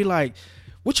edge and be like,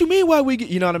 what you mean why we get,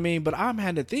 you know what I mean? But I'm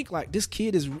having to think like this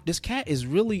cat is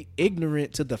really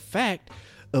ignorant to the fact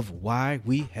of why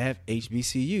we have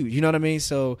HBCU. You know what I mean?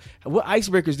 So what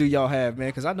icebreakers do y'all have, man?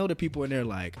 Because I know the people in there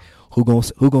like, who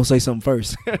gonna say something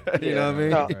first? You know what I mean?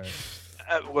 No.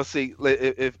 Well, see,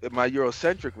 if my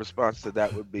Eurocentric response to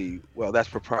that would be, well, that's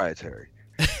proprietary.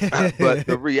 But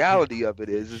the reality of it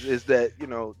is that,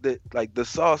 that like the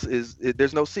sauce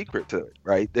there's no secret to it,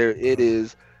 right? It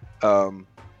is.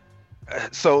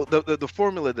 So the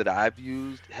formula that I've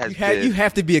used you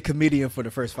have to be a comedian for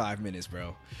the first 5 minutes,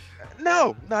 bro.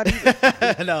 No, not even.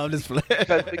 No, I'm just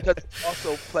playing. because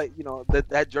also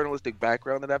that journalistic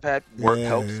background that I've had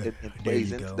helps and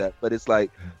plays into that. But it's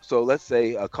like, so let's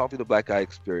say a Coffee with the Black Guy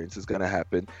experience is going to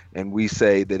happen, and we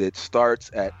say that it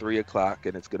starts at 3:00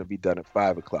 and it's going to be done at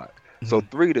 5:00. Mm-hmm. So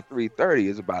 3 to 3:30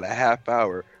 is about a half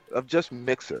hour of just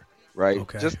mixer, right?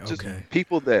 Okay, just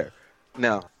people there.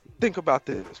 Now, think about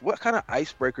this. What kind of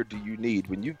icebreaker do you need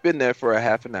when you've been there for a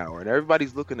half an hour and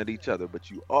everybody's looking at each other, but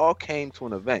you all came to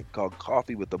an event called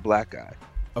Coffee with the Black Guy?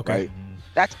 Okay.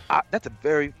 Right? That's a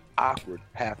very awkward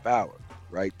half hour,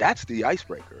 right? That's the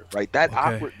icebreaker, right? That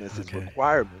awkwardness is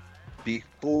requirement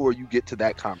before you get to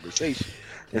that conversation.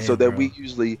 And so then we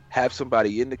usually have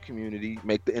somebody in the community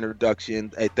make the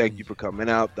introduction. Hey, thank you for coming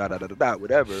out,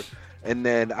 whatever. And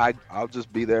then I'll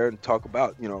just be there and talk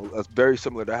about, it's very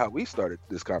similar to how we started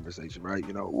this conversation, right?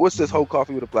 What's this whole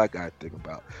Coffee with a Black Guy thing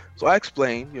about? So I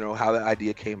explain, how the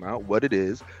idea came out, what it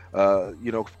is,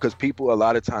 because people, a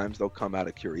lot of times they'll come out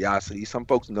of curiosity. Some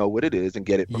folks know what it is and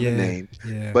get it from the name,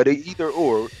 but either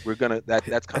or,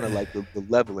 that's kind of like the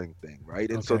leveling thing,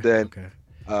 right? And so then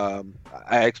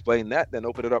I explain that, then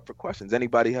open it up for questions.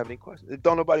 Anybody have any questions? If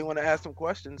don't nobody want to ask some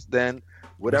questions, then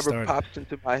whatever pops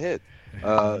into my head.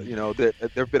 There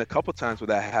have been a couple times where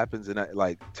that happens, and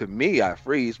to me, I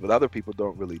freeze, but other people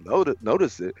don't really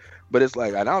notice it. But it's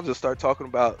like, and I'll just start talking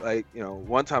about,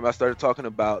 one time I started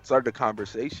a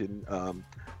conversation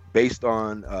based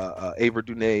on Ava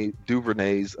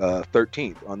DuVernay's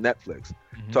 13th on Netflix,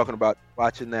 talking about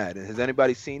watching that. And has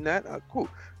anybody seen that? Cool.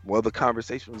 Well, the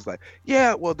conversation was like,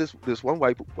 yeah, well, this one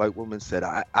white woman said,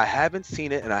 I haven't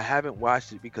seen it and I haven't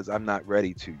watched it because I'm not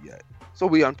ready to yet. So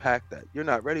we unpacked that. You're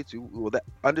not ready to. Well,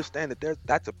 understand that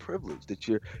that's a privilege, that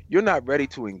you're not ready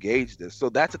to engage this. So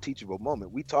that's a teachable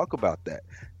moment. We talk about that.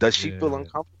 Does she feel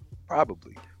uncomfortable?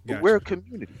 Probably. But we're a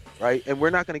community, right? And we're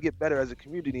not going to get better as a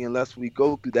community unless we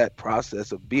go through that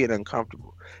process of being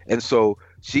uncomfortable. And so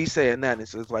she's saying that, and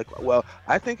it's just like, well,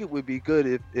 I think it would be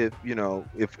good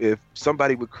if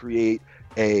somebody would create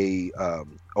a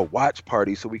watch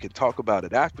party so we can talk about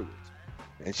it afterwards.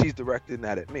 And she's directing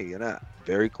that at me, and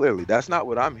very clearly, that's not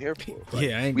what I'm here for. Right?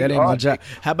 Yeah, that ain't my job.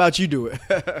 How about you do it?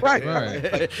 Right.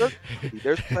 Like,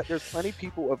 there's plenty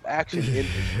people of action in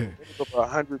over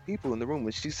 100 people in the room.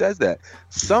 When she says that,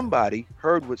 somebody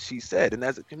heard what she said, and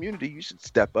as a community, you should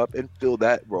step up and fill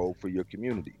that role for your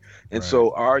community. And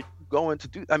so, are you going to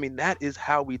do? I mean, that is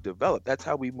how we develop. That's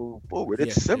how we move forward.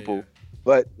 It's simple. Yeah.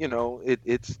 But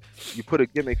it's you put a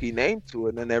gimmicky name to it,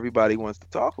 and then everybody wants to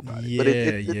talk about it. But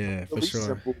it's a really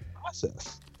simple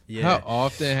process. Yeah. How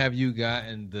often have you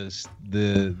gotten the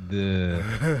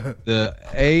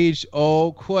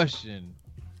age-old question?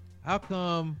 How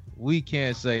come we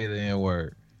can't say the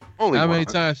N-word? How many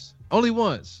times? Only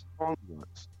once. Only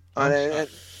once.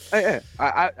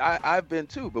 I've been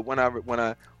too, but when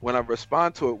I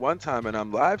respond to it one time and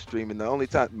I'm live streaming, the only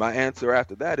time my answer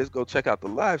after that is go check out the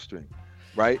live stream.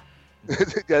 Right?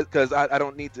 Because I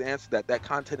don't need to answer that. That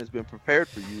content has been prepared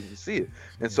for you to see it.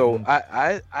 And so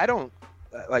I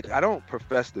don't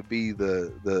profess to be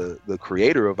the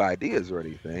creator of ideas or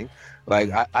anything. Like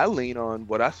I lean on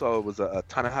what I saw was a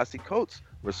Ta-Nehisi Coates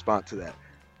response to that.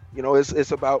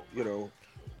 It's about,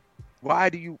 why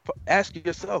do you ask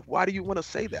yourself, why do you want to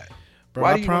say that? Bro,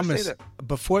 I promise,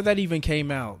 before that even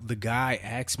came out, the guy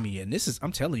asked me, and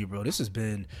I'm telling you, bro, I've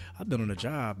been on a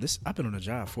job. I've been on a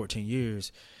job 14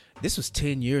 years. This was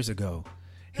 10 years ago.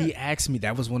 He asked me,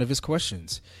 that was one of his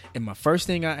questions. And my first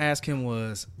thing I asked him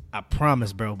was, I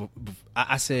promise, bro, but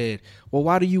I said, well,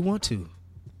 why do you want to?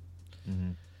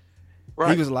 Mm-hmm.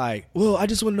 Right. He was like, well, I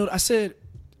just want to know. I said,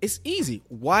 it's easy.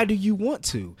 Why do you want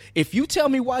to? If you tell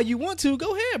me why you want to,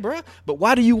 go ahead, bro. But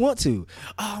why do you want to?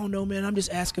 Oh, no, man, I'm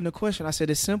just asking a question. I said,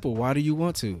 it's simple. Why do you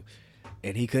want to?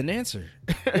 And he couldn't answer.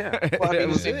 Yeah. Well, I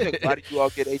mean, why do you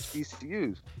all get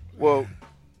HBCUs? Well,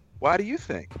 why do you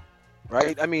think?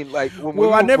 Right? I mean, like...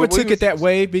 I never took it that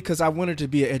way because I wanted to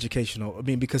be an educational...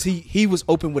 because he was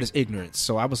open with his ignorance.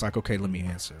 So I was like, okay, let me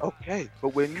answer. Okay.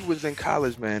 But when you was in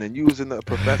college, man, and you was in the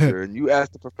professor, and you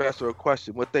asked the professor a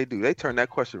question, what they do? They turn that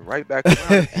question right back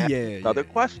around and ask another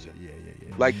question. Yeah.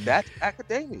 Like, that's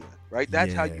academia, right?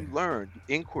 That's how you learn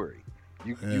inquiry.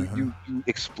 You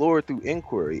explore through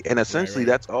inquiry. And essentially,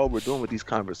 that's all we're doing with these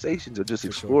conversations, are just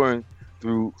exploring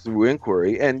through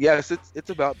inquiry. And yes, it's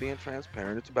about being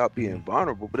transparent, it's about being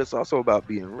vulnerable, but it's also about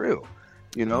being real.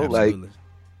 Absolutely.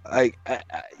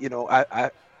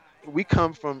 We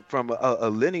come from a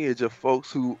lineage of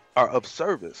folks who are of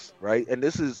service, right? And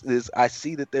this is I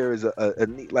see that there is a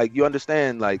need, like, you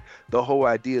understand, like, the whole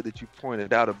idea that you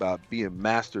pointed out about being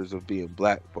masters of being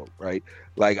black folk, right?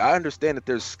 Like, I understand that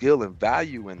there's skill and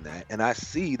value in that, and I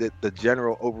see that the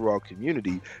general overall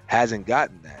community hasn't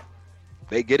gotten that.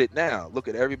 They get it now. Look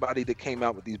at everybody that came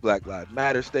out with these Black Lives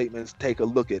Matter statements. Take a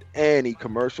look at any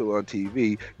commercial on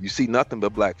TV. You see nothing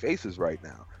but black faces right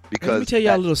now. Because let me tell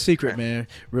y'all a little secret, man,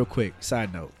 real quick.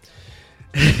 Side note.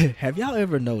 Have y'all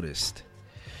ever noticed,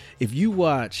 if you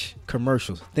watch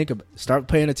commercials, start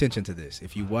paying attention to this.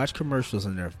 If you watch commercials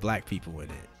and there's black people in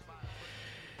it,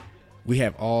 we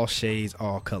have all shades,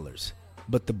 all colors.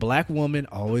 But the black woman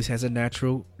always has a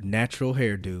natural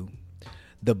hairdo.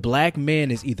 The black man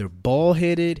is either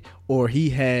bald-headed or he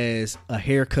has a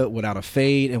haircut without a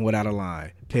fade and without a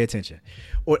line. Pay attention.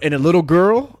 And the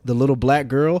little black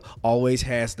girl always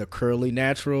has the curly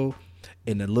natural,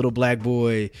 and the little black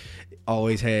boy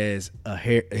always has a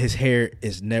hair. His hair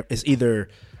is either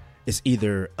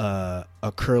a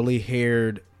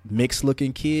curly-haired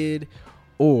mixed-looking kid,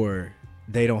 or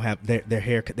they don't have their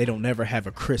haircut. They don't never have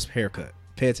a crisp haircut.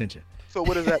 Pay attention. So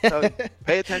what does that tell you?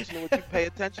 Pay attention to what you pay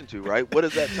attention to, right? What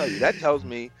does that tell you? That tells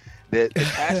me that the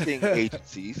casting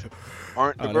agencies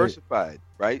aren't diversified,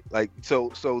 right? Like,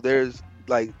 so there's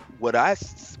like when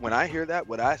I hear that,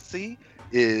 what I see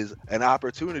is an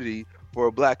opportunity for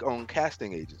a black-owned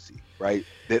casting agency, right?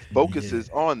 That focuses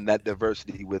on that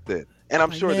diversity within. And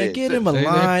I'm sure they get him a They-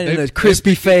 line they- and a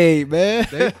crispy fade, man.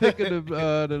 They picking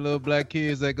the little black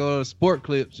kids that go to sport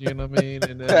clips, you know what I mean?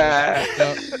 And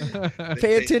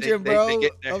Pay attention, bro.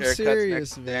 get their I'm haircuts serious,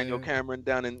 next to man. Daniel Cameron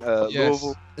down in Yes.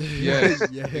 Louisville. yes,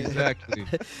 Yeah. exactly.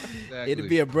 It'd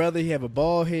be a brother. He have a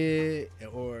bald head,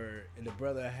 and the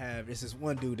brother have. It's this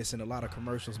one dude that's in a lot of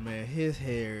commercials, man. His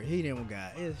hair, he don't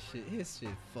got his shit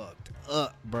fucked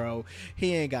up, bro.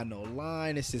 He ain't got no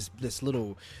line. It's just this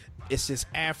little. It's just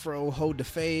afro, hold the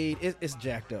fade. It's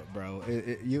jacked up, bro.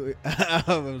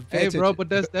 Hey, bro, but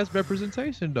that's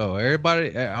representation though.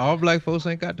 Everybody, all black folks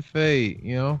ain't got the fade.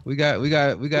 You know, we got.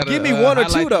 Give me one or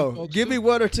two though. Give me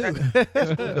one or two.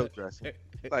 It's window dressing.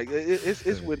 Like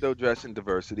it's window dressing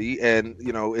diversity, and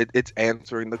you know it's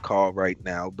answering the call right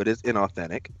now, but it's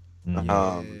inauthentic.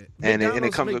 And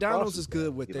it comes McDonald's across is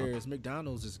good with you know. theirs.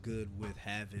 McDonald's is good with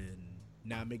having.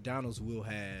 Now McDonald's will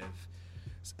have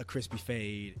a crispy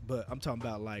fade, but I'm talking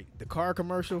about like the car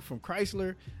commercial from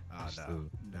Chrysler.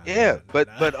 Yeah, but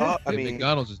I I mean,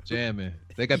 McDonald's is jamming.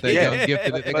 They got that Yeah. young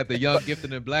gifted. They got the young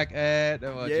gifted in black ad.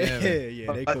 That was jamming.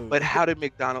 Yeah, they cool. but how did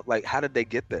McDonald's how did they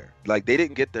get there? Like they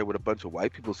didn't get there with a bunch of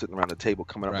white people sitting around the table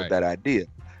coming up with Right. that idea.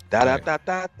 Da Right. da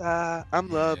da da da. I'm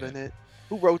loving it.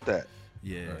 Who wrote that?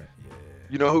 Yeah, Right. yeah.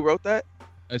 You know who wrote that?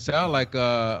 It sound like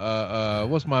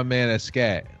what's my man at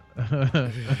Scat? Who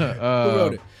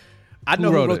wrote it? I know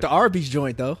who wrote wrote it? the Arby's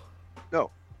joint though.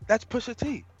 No, that's Pusha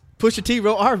T. Pusha T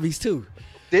wrote Arby's too.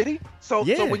 Did he? So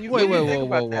Yeah. when you Wait, when you think whoa,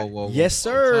 about whoa, that, whoa, whoa. Yes,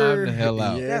 sir. Time the hell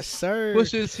out. Yes, sir.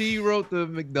 Pusha T wrote the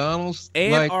McDonald's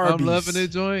And like Arby's. I'm loving it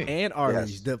joint. And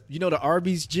Arby's. Yes. You know the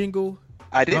Arby's jingle.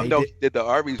 I didn't They know did- he did the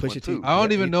Arby's Pusha one T. too. I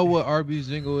don't Yeah, even he- know what Arby's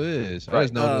jingle is. I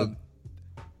just know the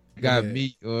got yeah.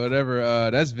 meat or whatever.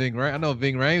 That's Ving Rhames. I know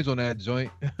Ving Rhames on that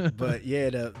joint. But yeah,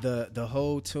 the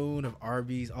whole tune of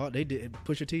Arby's, all they did.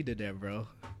 Pusha T did that, bro.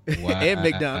 Wow. And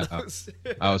McDonald's.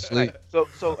 I was asleep.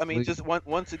 So I mean, just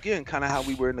once again, kind of how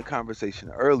we were in the conversation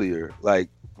earlier, like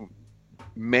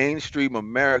mainstream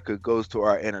America goes to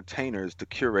our entertainers to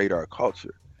curate our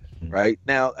culture, right?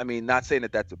 Now, I mean, not saying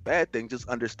that that's a bad thing, just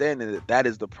understanding that that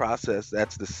is the process,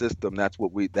 that's the system, that's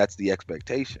the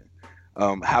expectation.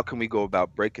 How can we go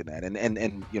about breaking that?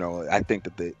 And you know, I think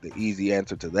that the easy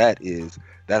answer to that is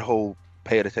that whole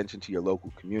pay attention to your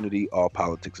local community. All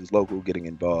politics is local, getting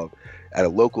involved at a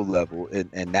local level,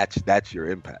 and that's your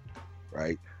impact,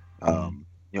 right? You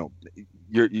know,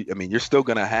 you're still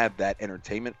gonna have that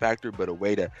entertainment factor, but a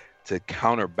way to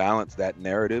counterbalance that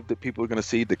narrative that people are gonna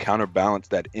see, to counterbalance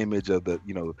that image of the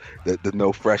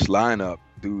no fresh lineup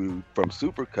dude from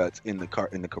Supercuts in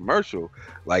the commercial,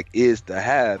 like, is to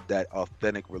have that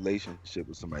authentic relationship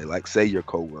with somebody, like say your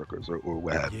coworkers or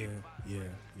what have you.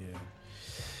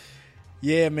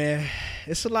 Yeah, man.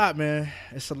 It's a lot, man.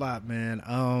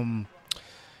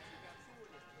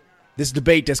 This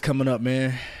debate that's coming up,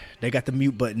 man. They got the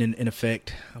mute button in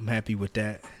effect. I'm happy with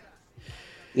that.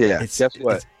 Yeah, It's- guess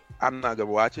what? it's- I'm not gonna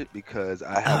watch it because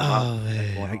I have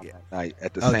man. going on that night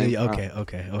at the Oh, same time.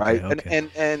 okay, Right? okay.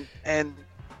 And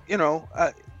you know,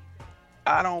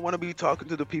 I don't want to be talking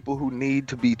to the people who need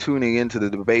to be tuning into the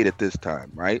debate at this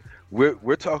time, right?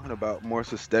 We're talking about more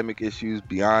systemic issues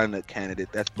beyond a candidate.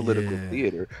 That's political Yeah.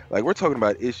 theater. Like, we're talking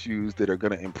about issues that are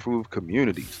going to improve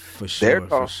communities. For sure. They're for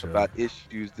talking sure. about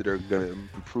issues that are going to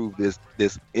improve this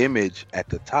image at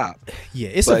the top. Yeah,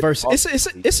 it's a But verse. also-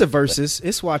 It's a versus.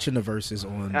 It's watching the verses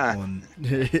on. Ah. On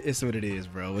it's what it is,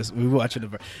 bro. We're watching the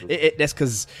verse. That's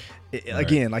because,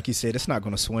 again, like you said, it's not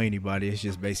going to sway anybody. It's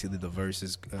just basically the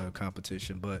versus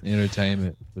competition. But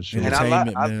Entertainment for sure. And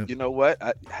And man. you know what?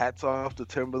 Hats off to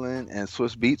Timberland and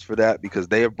Swiss Beats for that, because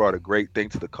they have brought a great thing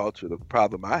to the culture. The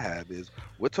problem I have is,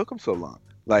 what took them so long?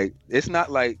 Like, it's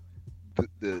not like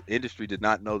the industry did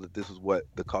not know that this is what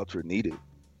the culture needed,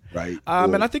 right?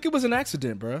 and I think it was an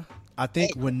accident, bro. I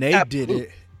think when they did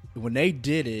it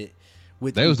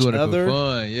with They was each doing other it for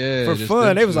fun, yeah. for just fun,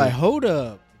 them they was two. like, hold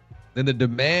up. Then the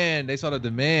demand, they saw the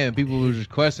demand. People were just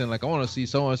questioning, like, I want to see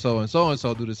so and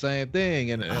so do the same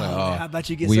thing. And How about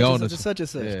you get we such own and such this- and such and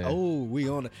such? yeah. Oh, we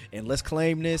own it, and let's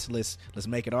claim this. Let's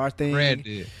make it our thing.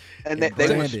 branded. and and they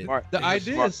were branded. smart. The They were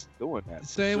smart ideas- doing that. for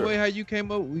Same sure. way how you came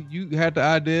up, you had the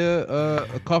idea,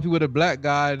 a coffee with a black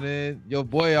guy, and then your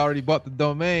boy already bought the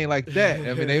domain like that.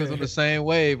 I mean, they was on the same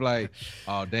wave, like,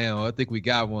 oh damn, I think we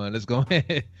got one. Let's go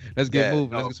ahead, let's get Yeah, moving,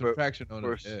 no, let's get some traction on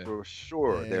it. Yeah. For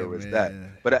sure, Yeah, there was man.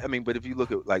 that. But I mean, but if you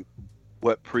look at like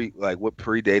what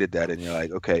predated that, and you're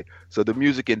like, okay, so the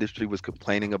music industry was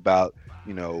complaining about,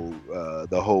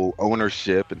 the whole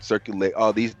ownership and circulate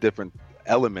all these different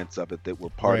elements of it that were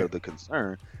part Right. of the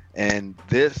concern. And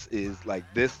this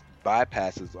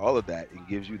bypasses all of that and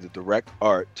gives you the direct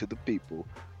art to the people,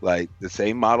 like the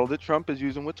same model that Trump is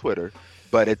using with Twitter,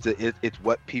 but it's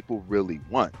what people really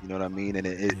want. You know what I mean? And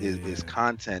it's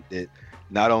content that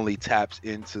not only taps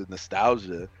into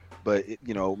nostalgia, but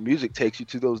music takes you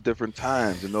to those different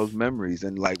times and those memories.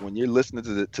 And like when you're listening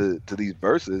to these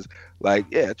verses, like,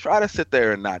 yeah, try to sit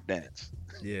there and not dance.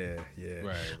 Yeah.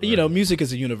 Right. You know, music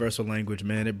is a universal language,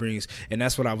 man. It brings, and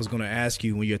that's what I was going to ask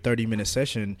you when your 30-minute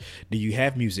session, do you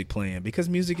have music playing? Because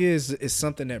music is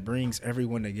something that brings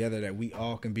everyone together, that we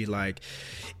all can be like,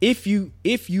 if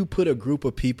you put a group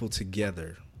of people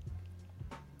together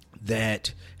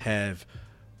that have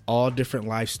all different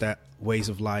lifestyle ways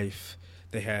of life,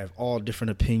 they have all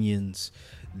different opinions,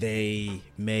 they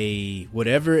may,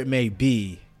 whatever it may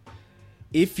be,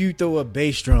 if you throw a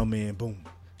bass drum in, boom,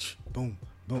 boom,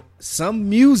 boom, some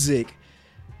music,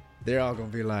 they're all gonna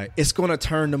be like, it's gonna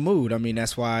turn the mood. I mean,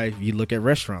 that's why you look at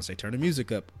restaurants, they turn the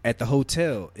music up. At the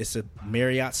hotel, it's a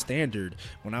Marriott standard.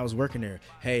 When I was working there,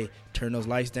 hey, turn those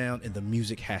lights down and the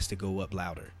music has to go up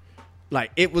louder.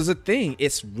 Like, it was a thing.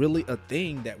 It's really a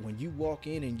thing that when you walk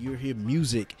in and you hear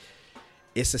music,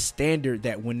 it's a standard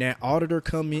that when that auditor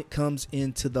comes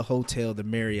into the hotel, the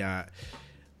Marriott,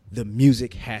 the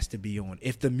music has to be on.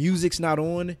 If the music's not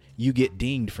on, you get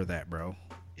dinged for that, bro.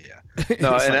 Yeah.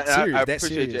 No, and like, I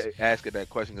appreciate you asking that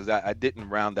question, because I didn't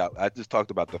round out. I just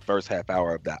talked about the first half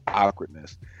hour of that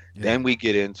awkwardness. Yeah. Then we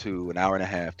get into an hour and a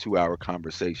half, 2-hour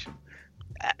conversation.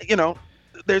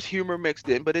 There's humor mixed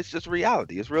in, but it's just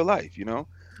reality. It's real life,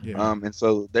 Yeah. And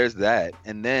so there's that.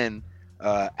 And then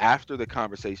after the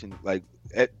conversation, like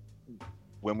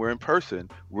when we're in person,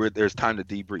 there's time to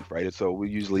debrief, right? And so we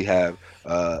usually have,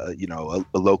 a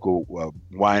local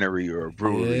winery or a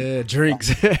brewery. Yeah,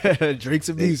 drinks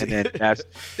and music. And then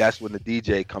that's when the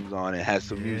DJ comes on and has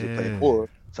some music playing. Or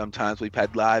sometimes we've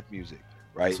had live music,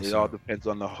 right? It all depends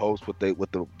on the host, what the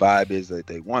vibe is that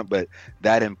they want. But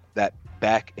that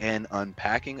back end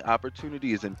unpacking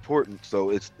opportunity is important. So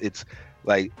it's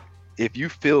like, if you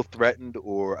feel threatened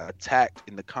or attacked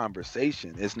in the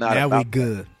conversation, it's not now about we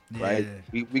good. Right.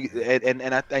 Yeah. We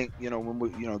and I think, when we,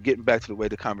 getting back to the way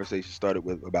the conversation started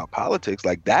about politics,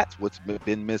 like that's what's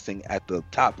been missing at the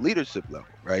top leadership level,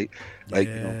 right? Like,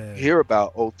 hear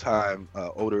about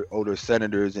older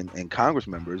senators and Congress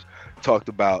members talked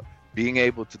about being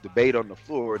able to debate on the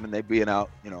floor, and then they being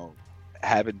out,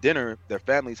 having dinner, their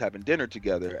families having dinner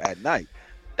together at night.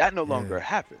 That no longer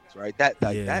happens, right? That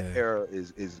era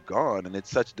is gone, and it's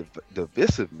such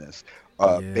divisiveness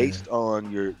based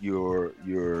on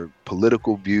your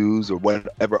political views or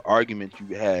whatever argument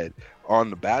you had on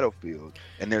the battlefield,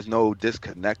 and there's no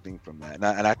disconnecting from that. And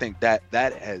I think that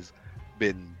has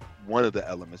been one of the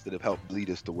elements that have helped lead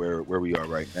us to where we are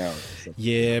right now.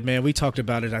 Yeah, man, we talked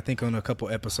about it, I think, on a couple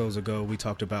episodes ago. We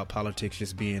talked about politics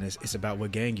just being, it's about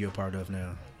what gang you're a part of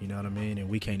now. You know what I mean? And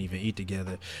we can't even eat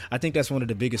together. I think that's one of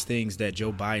the biggest things that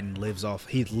Joe Biden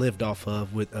lived off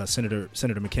of with Senator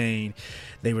McCain.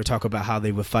 They were talking about how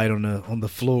they would fight on the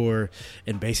floor,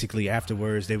 and basically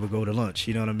afterwards they would go to lunch.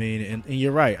 You know what I mean? And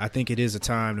you're right. I think it is a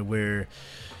time to where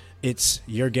it's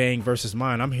your gang versus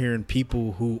mine. I'm hearing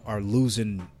people who are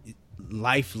losing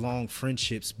lifelong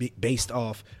friendships based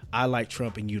off, I like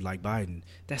Trump and you like Biden.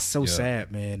 That's so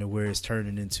sad, man, where it's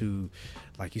turning into,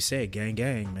 like you said,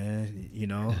 gang, man.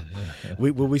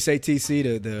 When we say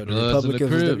TC, the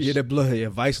Republicans, the blood,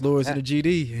 Vice Lords and the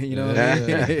GD. You know,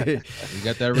 you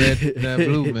got that red, that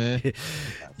blue, man.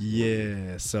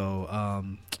 Yeah. So,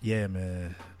 yeah,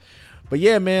 man. But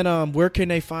yeah, man, where can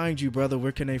they find you, brother?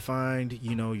 Where can they find,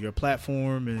 your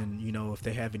platform, and, if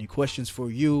they have any questions for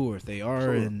you, or if they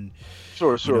are?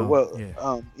 Sure. Well,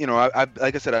 I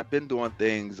like I said, I've been doing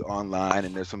things online,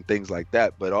 and there's some things like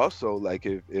that, but also like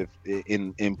if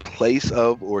in place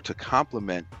of or to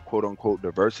complement quote unquote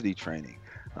diversity training,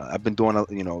 I've been doing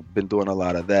a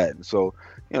lot of that. And so,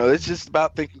 it's just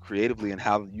about thinking creatively and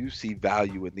how you see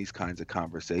value in these kinds of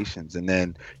conversations. And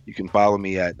then you can follow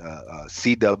me at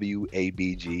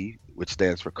CWABG, which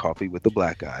stands for Coffee with the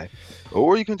Black Guy,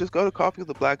 or you can just go to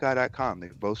coffeewiththeblackguy.com. They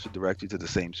both should direct you to the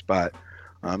same spot.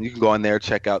 You can go on there,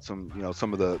 check out some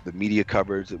of the media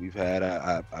coverage that we've had.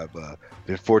 I've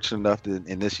been fortunate enough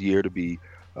in this year to be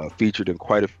featured in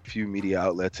quite a few media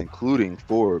outlets, including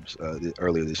Forbes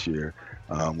earlier this year,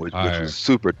 which was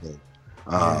super dope.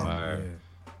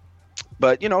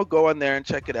 But go on there and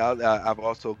check it out. I've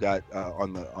also got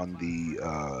on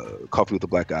the Coffee with the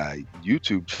Black Guy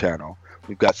YouTube channel,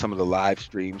 we've got some of the live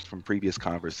streams from previous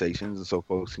conversations, and so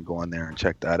folks can go on there and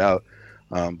check that out.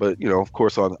 But of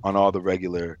course, on all the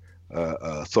regular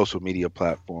social media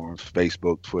platforms,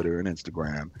 Facebook, Twitter, and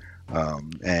Instagram.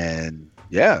 And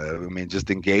yeah, I mean, just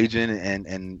engaging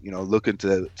and looking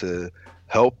to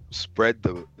help spread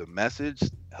the message,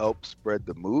 help spread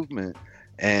the movement,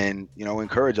 and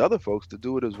encourage other folks to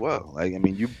do it as well. Like, I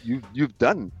mean, you've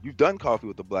done Coffee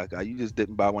with the Black Guy. You just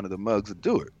didn't buy one of the mugs to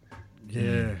do it.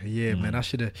 Yeah, man. I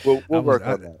should have. We'll work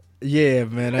on that. Yeah,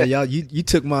 man. Y'all, you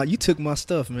took my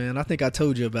stuff, man. I think I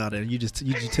told you about it. You just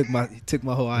took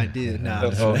my whole idea. Nah, you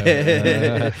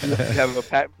have a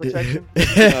patent protection.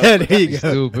 There you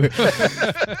go. Stupid.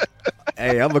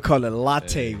 Hey, I'm gonna call it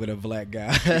latte with a black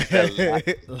guy.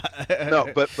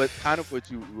 No, but kind of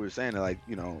what you were saying, like,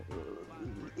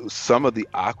 some of the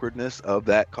awkwardness of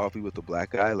that Coffee with the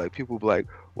Black Guy, like people be like,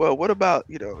 well, what about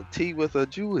tea with a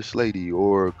Jewish lady,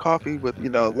 or coffee with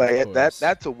like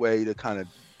that's a way to kind of,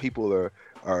 people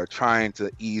are trying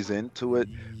to ease into it.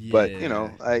 Yeah, but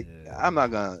I'm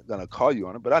not gonna call you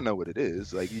on it, but I know what it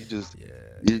is. Like, you just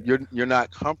you're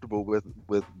not comfortable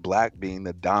with black being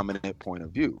the dominant point of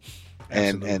view.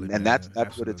 And that's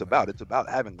what it's about. It's about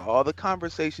having all the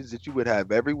conversations that you would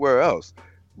have everywhere else.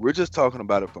 We're just talking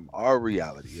about it from our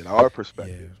reality and our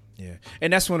perspective. Yeah.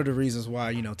 And that's one of the reasons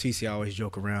why, TC always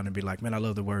joke around and be like, man, I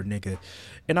love the word nigga.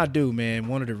 And I do, man.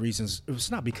 One of the reasons, it's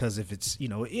not because if it's,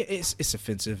 it's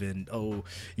offensive and, oh,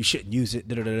 you shouldn't use it,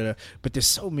 but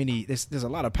there's a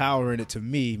lot of power in it to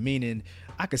me, meaning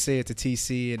I could say it to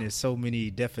TC and there's so many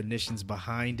definitions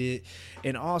behind it.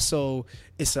 And also,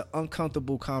 it's an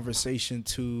uncomfortable conversation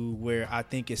to where I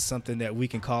think it's something that we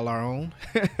can call our own.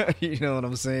 You know what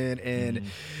I'm saying? And,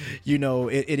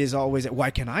 it is always, why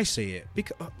can I say it?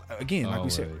 Because, again, like we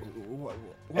said,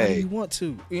 why do you want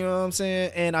to? You know what I'm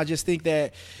saying? And I just think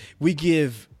that we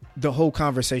give the whole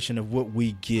conversation of what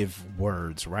we give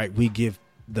words, right? We give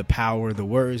the power, the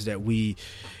words that we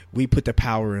put the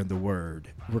power in the word,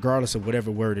 regardless of whatever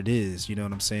word it is. You know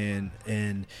what I'm saying?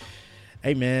 And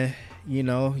hey, man,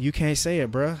 you can't say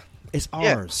it, bruh. It's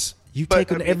ours. You've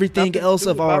taken everything else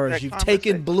of ours. You've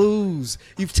taken blues.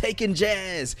 You've taken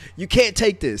jazz. You can't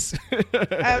take this.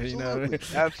 Absolutely,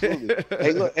 absolutely.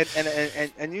 Hey, look,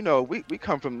 and we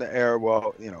come from the era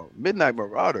where Midnight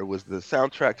Marauder was the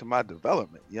soundtrack to my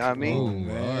development. You know what I mean?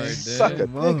 Ooh, Suck a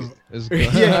nigga.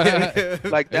 Yeah.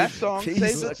 Like that song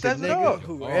says it all.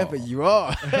 Whoever you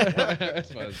are.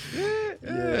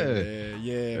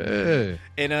 Yeah.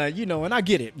 And and I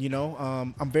get it.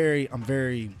 I'm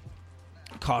very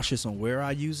cautious on where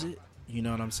I use it, you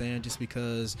know what I'm saying, just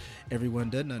because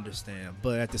everyone doesn't understand.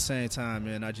 But at the same time,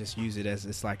 man, I just use it as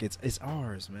it's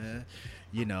ours, man,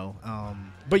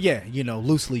 but yeah,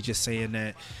 loosely just saying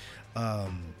that,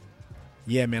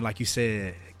 yeah, man, like you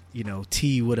said,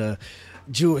 tea with a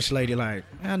Jewish lady, like,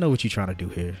 I know what you're trying to do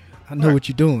here. I know what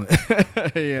you're doing.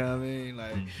 You know what I mean?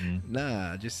 Like,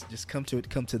 nah, just come to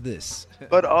this.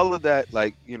 But all of that,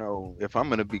 like, if I'm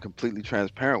going to be completely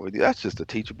transparent with you, that's just a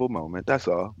teachable moment. That's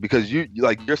all. Because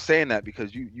you're saying that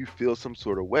because you feel some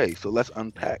sort of way. So let's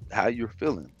unpack how you're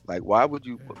feeling. Like, why would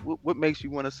you, what makes you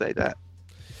want to say that?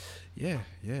 Yeah.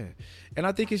 And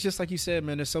I think it's just like you said,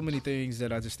 man, there's so many things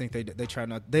that I just think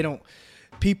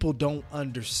people don't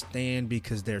understand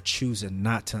because they're choosing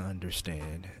not to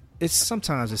understand.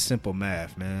 Sometimes it's simple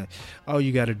math, man. All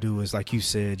you got to do is, like you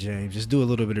said, James, just do a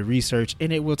little bit of research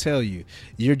and it will tell you.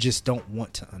 You just don't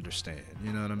want to understand.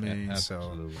 You know what I mean? Yeah,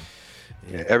 absolutely. So,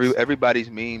 yeah,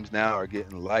 everybody's memes now are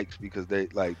getting likes because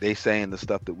they saying the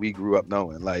stuff that we grew up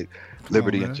knowing, like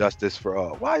liberty and justice for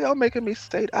all. Why y'all making me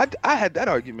say that? I had that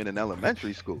argument in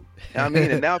elementary school. You know what I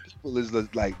mean? And now people is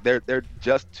like they're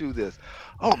just to this.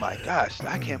 Oh my gosh,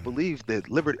 I can't believe that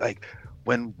liberty, like,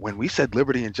 when we said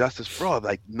liberty and justice for all,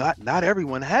 like not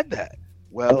everyone had that.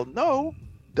 Well, no,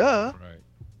 duh.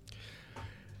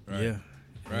 Right. Yeah,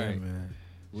 man.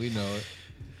 We know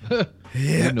it.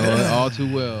 We know it all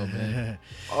too well, man.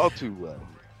 All too well.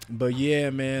 But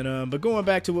yeah, man. But going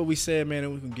back to what we said, man,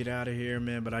 and we can get out of here,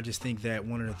 man. But I just think that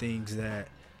one of the things that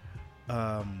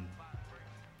I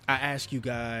ask you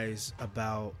guys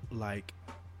about, like,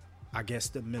 I guess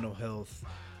the mental health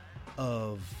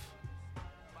of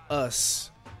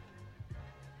us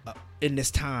in this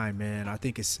time, man, I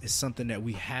think it's something that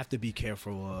we have to be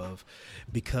careful of,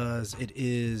 because it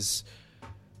is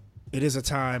a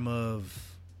time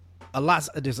of a lot.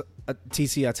 There's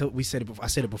TC. I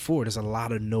said it before. There's a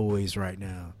lot of noise right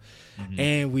now,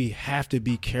 and we have to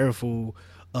be careful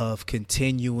of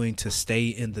continuing to stay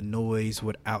in the noise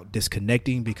without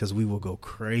disconnecting, because we will go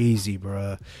crazy,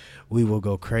 bruh. We will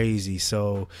go crazy.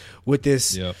 So with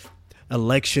this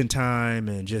election time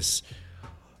and just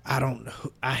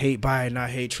I hate Biden. I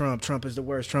hate Trump. Trump is the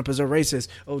worst. Trump is a racist.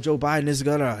 Oh, Joe Biden is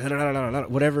gonna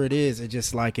whatever it is. It's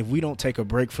just like if we don't take a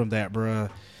break from that, bruh,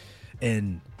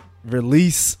 and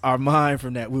release our mind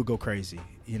from that, we'll go crazy.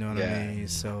 You know what I mean?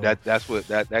 So that's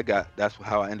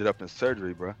how I ended up in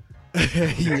surgery, bruh.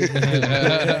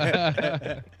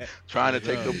 Trying to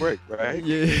take a break, right?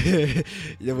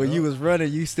 Yeah. When you was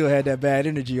running, you still had that bad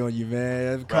energy on you,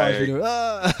 man. Right.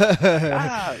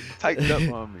 Tightened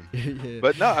up on me. Yeah.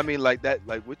 But no, I mean, like that,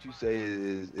 like what you say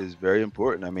is very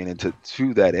important. I mean, and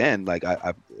to that end, like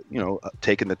I've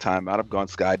taken the time out. I've gone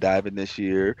skydiving this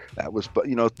year. That was,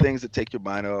 things that take your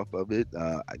mind off of it.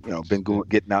 Been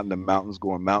getting out in the mountains,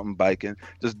 going mountain biking,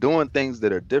 just doing things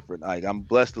that are different. Like I'm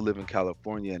blessed to live in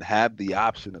California and have the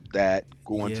option of that,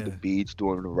 going to the beach,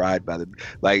 doing a ride by the,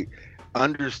 like,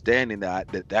 understanding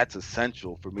that's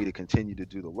essential for me to continue to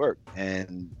do the work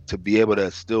and to be able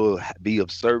to still be of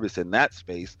service in that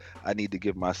space. I need to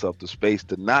give myself the space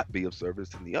to not be of service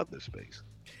in the other space.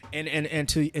 And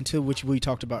to which we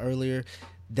talked about earlier,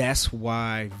 that's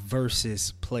why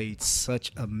Versus played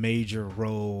such a major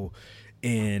role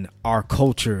in our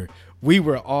culture. We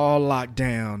were all locked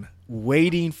down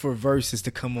waiting for Versus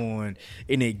to come on,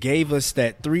 and it gave us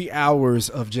that 3 hours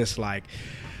of just like,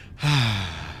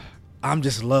 I'm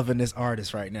just loving this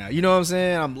artist right now. You know what I'm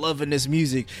saying? I'm loving this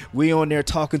music. We on there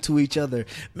talking to each other.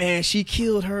 Man, she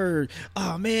killed her.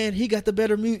 Oh man, he got the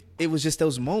better music. It was just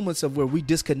those moments of where we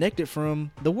disconnected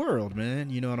from the world, man.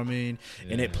 You know what I mean?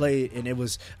 Yeah. And it played, and it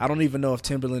was, I don't even know if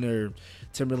Timberland and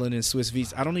Swizz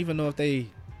Beatz, I don't even know if they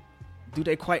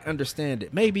quite understand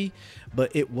it? Maybe,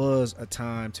 but it was a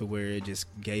time to where it just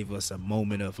gave us a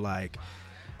moment of like,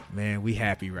 man, we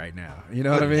happy right now. You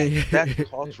know what I mean? That's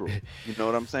cultural. You know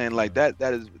what I'm saying? Like that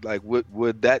is like,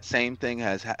 would that same thing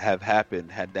have happened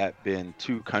had that been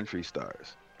two country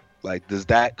stars? Like, does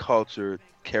that culture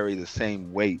carry the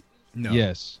same weight? No.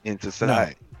 Yes. In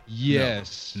society? No.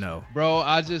 Yes. No. Bro,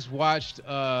 I just watched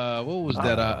what was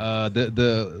that?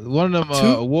 The one of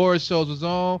them award shows was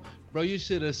on. Bro, you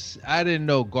should have. I didn't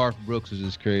know Garth Brooks was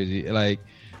just crazy. Like,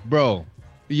 bro,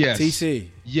 yes. TC.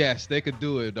 Yes, they could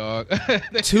do it, dog.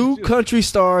 Two country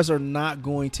stars are not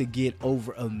going to get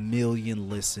over 1 million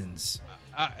listens.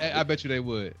 I bet you they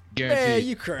would. Guaranteed. Man,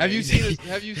 you crazy.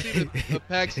 Have you seen a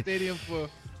packed stadium for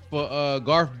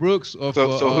Garth Brooks or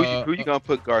so who you gonna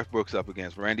put Garth Brooks up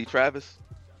against? Randy Travis?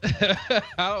 I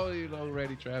don't even know who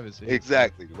Randy Travis is.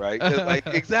 Exactly, right?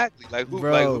 Exactly. Like who?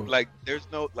 Bro. Like there's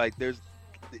no, like there's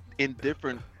in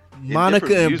different.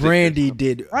 Monica and Brandy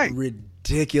did right.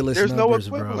 ridiculous There's numbers,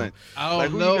 no equivalent. Bro. I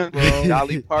don't know, bro.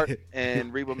 Dolly Parton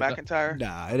and Reba McEntire?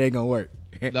 Nah, it ain't gonna work.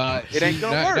 Nah, it ain't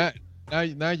gonna work.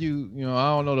 Now you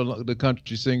I don't know the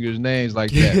country singers' names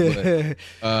like that.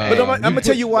 But I'm gonna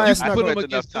tell you why it's not put going him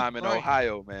enough time in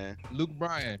Ohio, man. Luke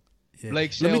Bryan, yeah.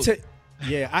 Blake Shelton. Let me tell.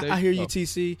 Yeah, I hear you,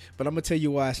 TC, but I'm gonna tell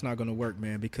you why it's not gonna work,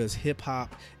 man. Because hip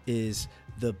hop is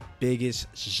the biggest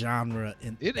genre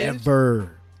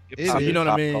ever. You know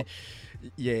what I mean?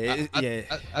 Yeah,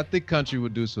 I think country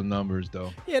would do some numbers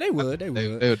though. Yeah, they would. They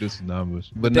would do some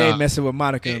numbers, but they ain't messing with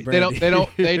Monica and Brandy.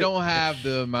 They don't have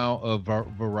the amount of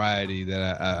variety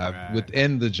that I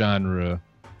within the genre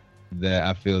that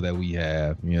I feel that we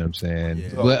have. You know what I'm saying? Yeah.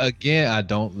 But again, I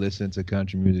don't listen to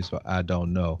country music, so I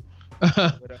don't know.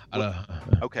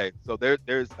 Okay, so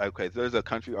there's a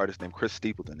country artist named Chris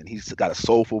Stapleton, and he's got a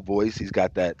soulful voice. He's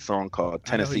got that song called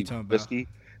Tennessee Whiskey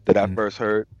that I first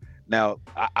heard. Now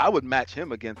I would match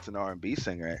him against an R&B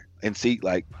singer and see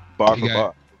like bar for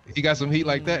bar. He got some heat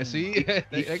like that. See,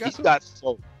 he got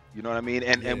soul. You know what I mean?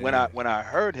 And when I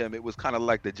heard him, it was kind of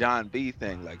like the John B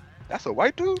thing, like. That's a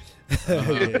white dude.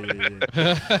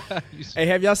 Hey,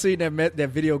 have y'all seen that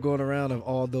video going around of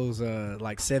all those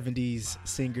like 70s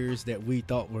singers that we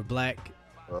thought were black?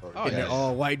 And they're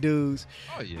all white dudes.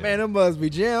 Oh yeah, man, them must be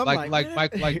jam. Like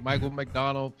Michael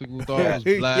McDonald. People thought it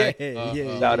was black.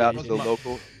 Shout out to the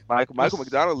local. Michael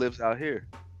McDonald lives out here.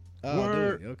 Oh,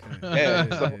 okay. Yeah.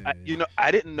 So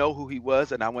I didn't know who he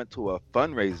was, and I went to a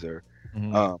fundraiser.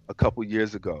 A couple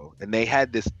years ago, and they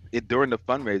had this during the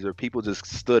fundraiser. People just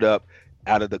stood up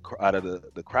out of the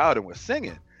crowd and were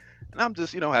singing, and I'm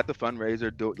just at the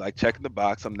fundraiser, checking the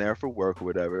box. I'm there for work or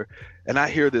whatever, and I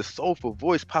hear this soulful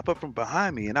voice pop up from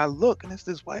behind me, and I look, and it's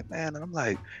this white man, and I'm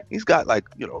like, he's got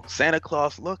Santa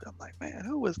Claus look. I'm like, man,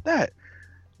 who was that?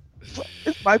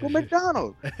 It's Michael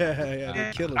McDonald.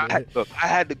 I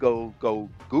had to go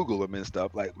Google him and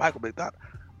stuff, like Michael McDonald.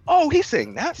 Oh, he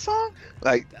sang that song?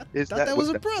 Like, that was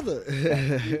a brother.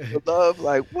 Love,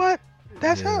 like what?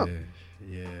 That's him.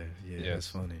 Yeah, that's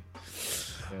funny.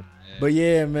 But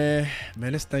yeah, man,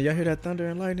 this thing, y'all hear that thunder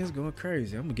and lightning? It's going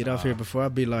crazy. I'm gonna get off here before I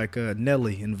be like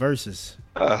Nelly in Versus.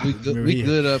 We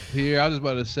good up here. I was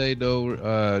about to say though,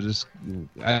 I just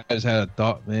had a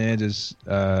thought, man. Just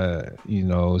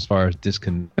as far as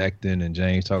disconnecting and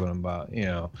James talking about,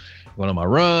 going on my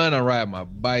run, I ride my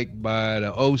bike by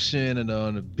the ocean and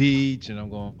on the beach, and I'm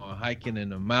going hiking in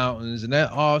the mountains, and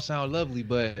that all sounds lovely.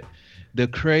 But the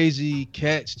crazy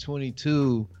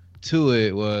catch-22 to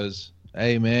it was,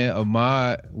 hey man,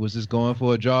 Ahmad was just going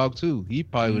for a jog too. He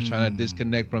probably was trying to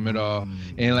disconnect from it all.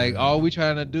 And like all we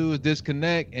trying to do is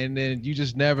disconnect, and then you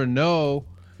just never know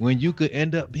when you could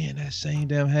end up being that same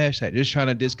damn hashtag. Just trying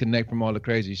to disconnect from all the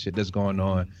crazy shit that's going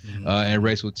on and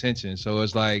racial tension. So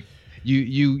it's like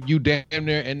you damn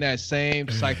near in that same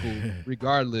cycle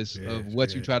regardless of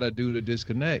what you try to do to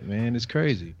disconnect, man. It's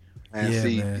crazy.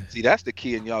 Man, see, that's the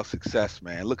key in y'all success,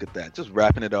 man. Look at that, just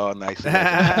wrapping it all nice.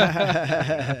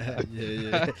 Yeah.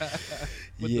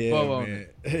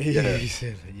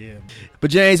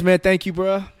 But James, man, thank you,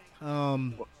 bro.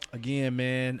 Again,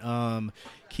 man,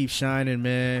 keep shining,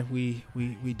 man. We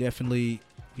definitely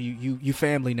you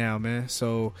family now, man.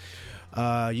 So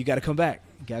you got to come back.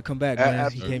 You gotta come back, man.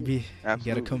 Absolutely. You can't be.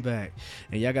 You gotta come back,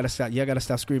 and y'all gotta stop. Y'all gotta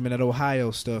stop screaming that Ohio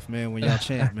stuff, man. When y'all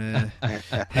chant, man.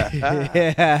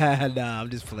 Nah, I'm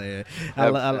just playing.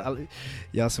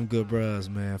 Y'all some good bros,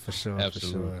 man, for sure.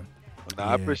 Absolutely. For sure. No,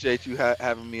 I appreciate you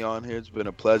having me on here. It's been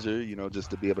a pleasure, just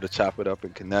to be able to chop it up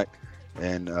and connect,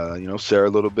 and share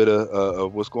a little bit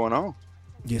of what's going on.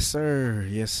 Yes, sir.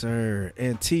 Yes, sir.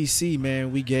 And TC,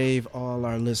 man, we gave all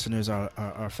our listeners,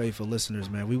 our faithful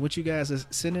listeners, man. We want you guys to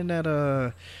send in that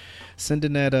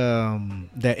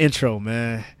intro,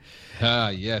 man.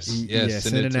 Yes. Yeah,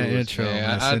 send in that intro,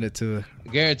 man. Send it to. I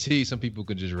guarantee some people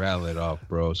could just rattle it off,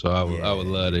 bro. So I would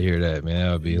love to hear that, man.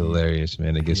 That would be hilarious,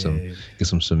 man. To get some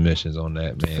submissions on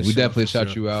that, man. We definitely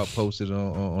shout you out, post it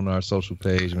on our social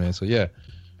page, man. So yeah,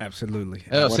 absolutely.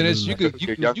 Your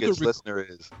youngest listener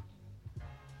is.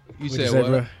 You said what?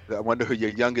 Bro? I wonder who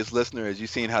your youngest listener is. You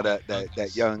seen how that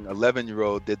young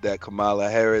 11-year-old did that Kamala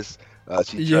Harris?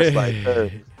 She dressed like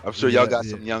her. I'm sure y'all got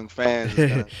some young fans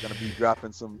that's gonna be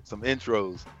dropping some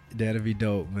intros. That'd be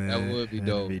dope, man. That would be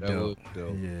dope.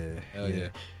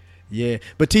 Yeah.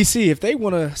 But TC, if they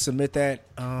want to submit that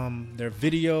their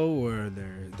video or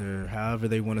their however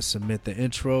they want to submit the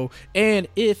intro, and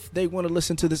if they want to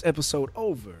listen to this episode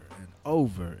over and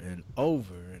over and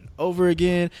over and over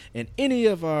again in any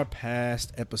of our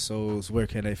past episodes, where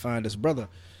can they find us, brother?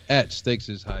 At Stakes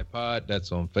is High Pod.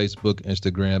 That's on Facebook,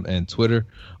 Instagram, and Twitter.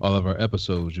 All of our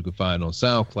episodes you can find on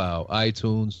SoundCloud,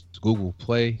 iTunes, Google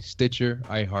Play, Stitcher,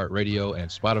 iHeartRadio, and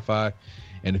Spotify.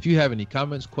 And if you have any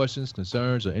comments, questions,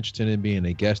 concerns, or interested in being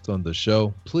a guest on the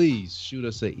show, please shoot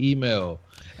us an email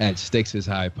at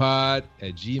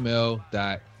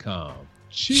stakesishighpod@gmail.com.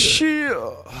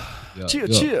 Chill.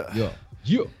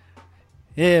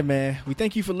 Yeah, man. We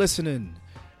thank you for listening.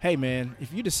 Hey, man,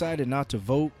 if you decided not to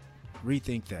vote,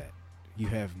 rethink that. You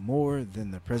have more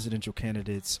than the presidential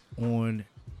candidates on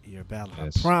your ballot.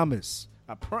 Yes.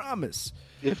 I promise.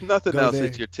 If nothing else,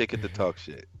 it's your ticket to talk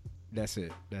shit. That's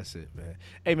it, man.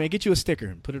 Hey, man, get you a sticker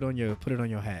and put it on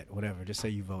your hat, whatever. Just say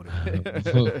you voted.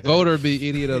 Voter be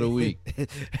idiot of the week.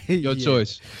 Your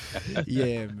choice.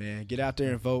 Yeah, man. Get out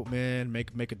there and vote, man.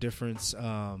 Make a difference.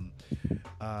 And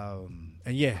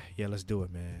yeah, let's do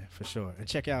it, man, for sure. And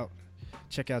check out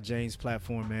James'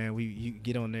 platform, man. You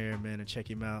get on there, man, and check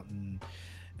him out and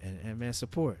man,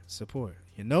 support.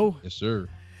 Yes, sir.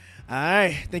 All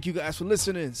right. Thank you guys for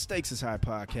listening. Stakes is High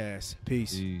Podcast.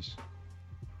 Peace.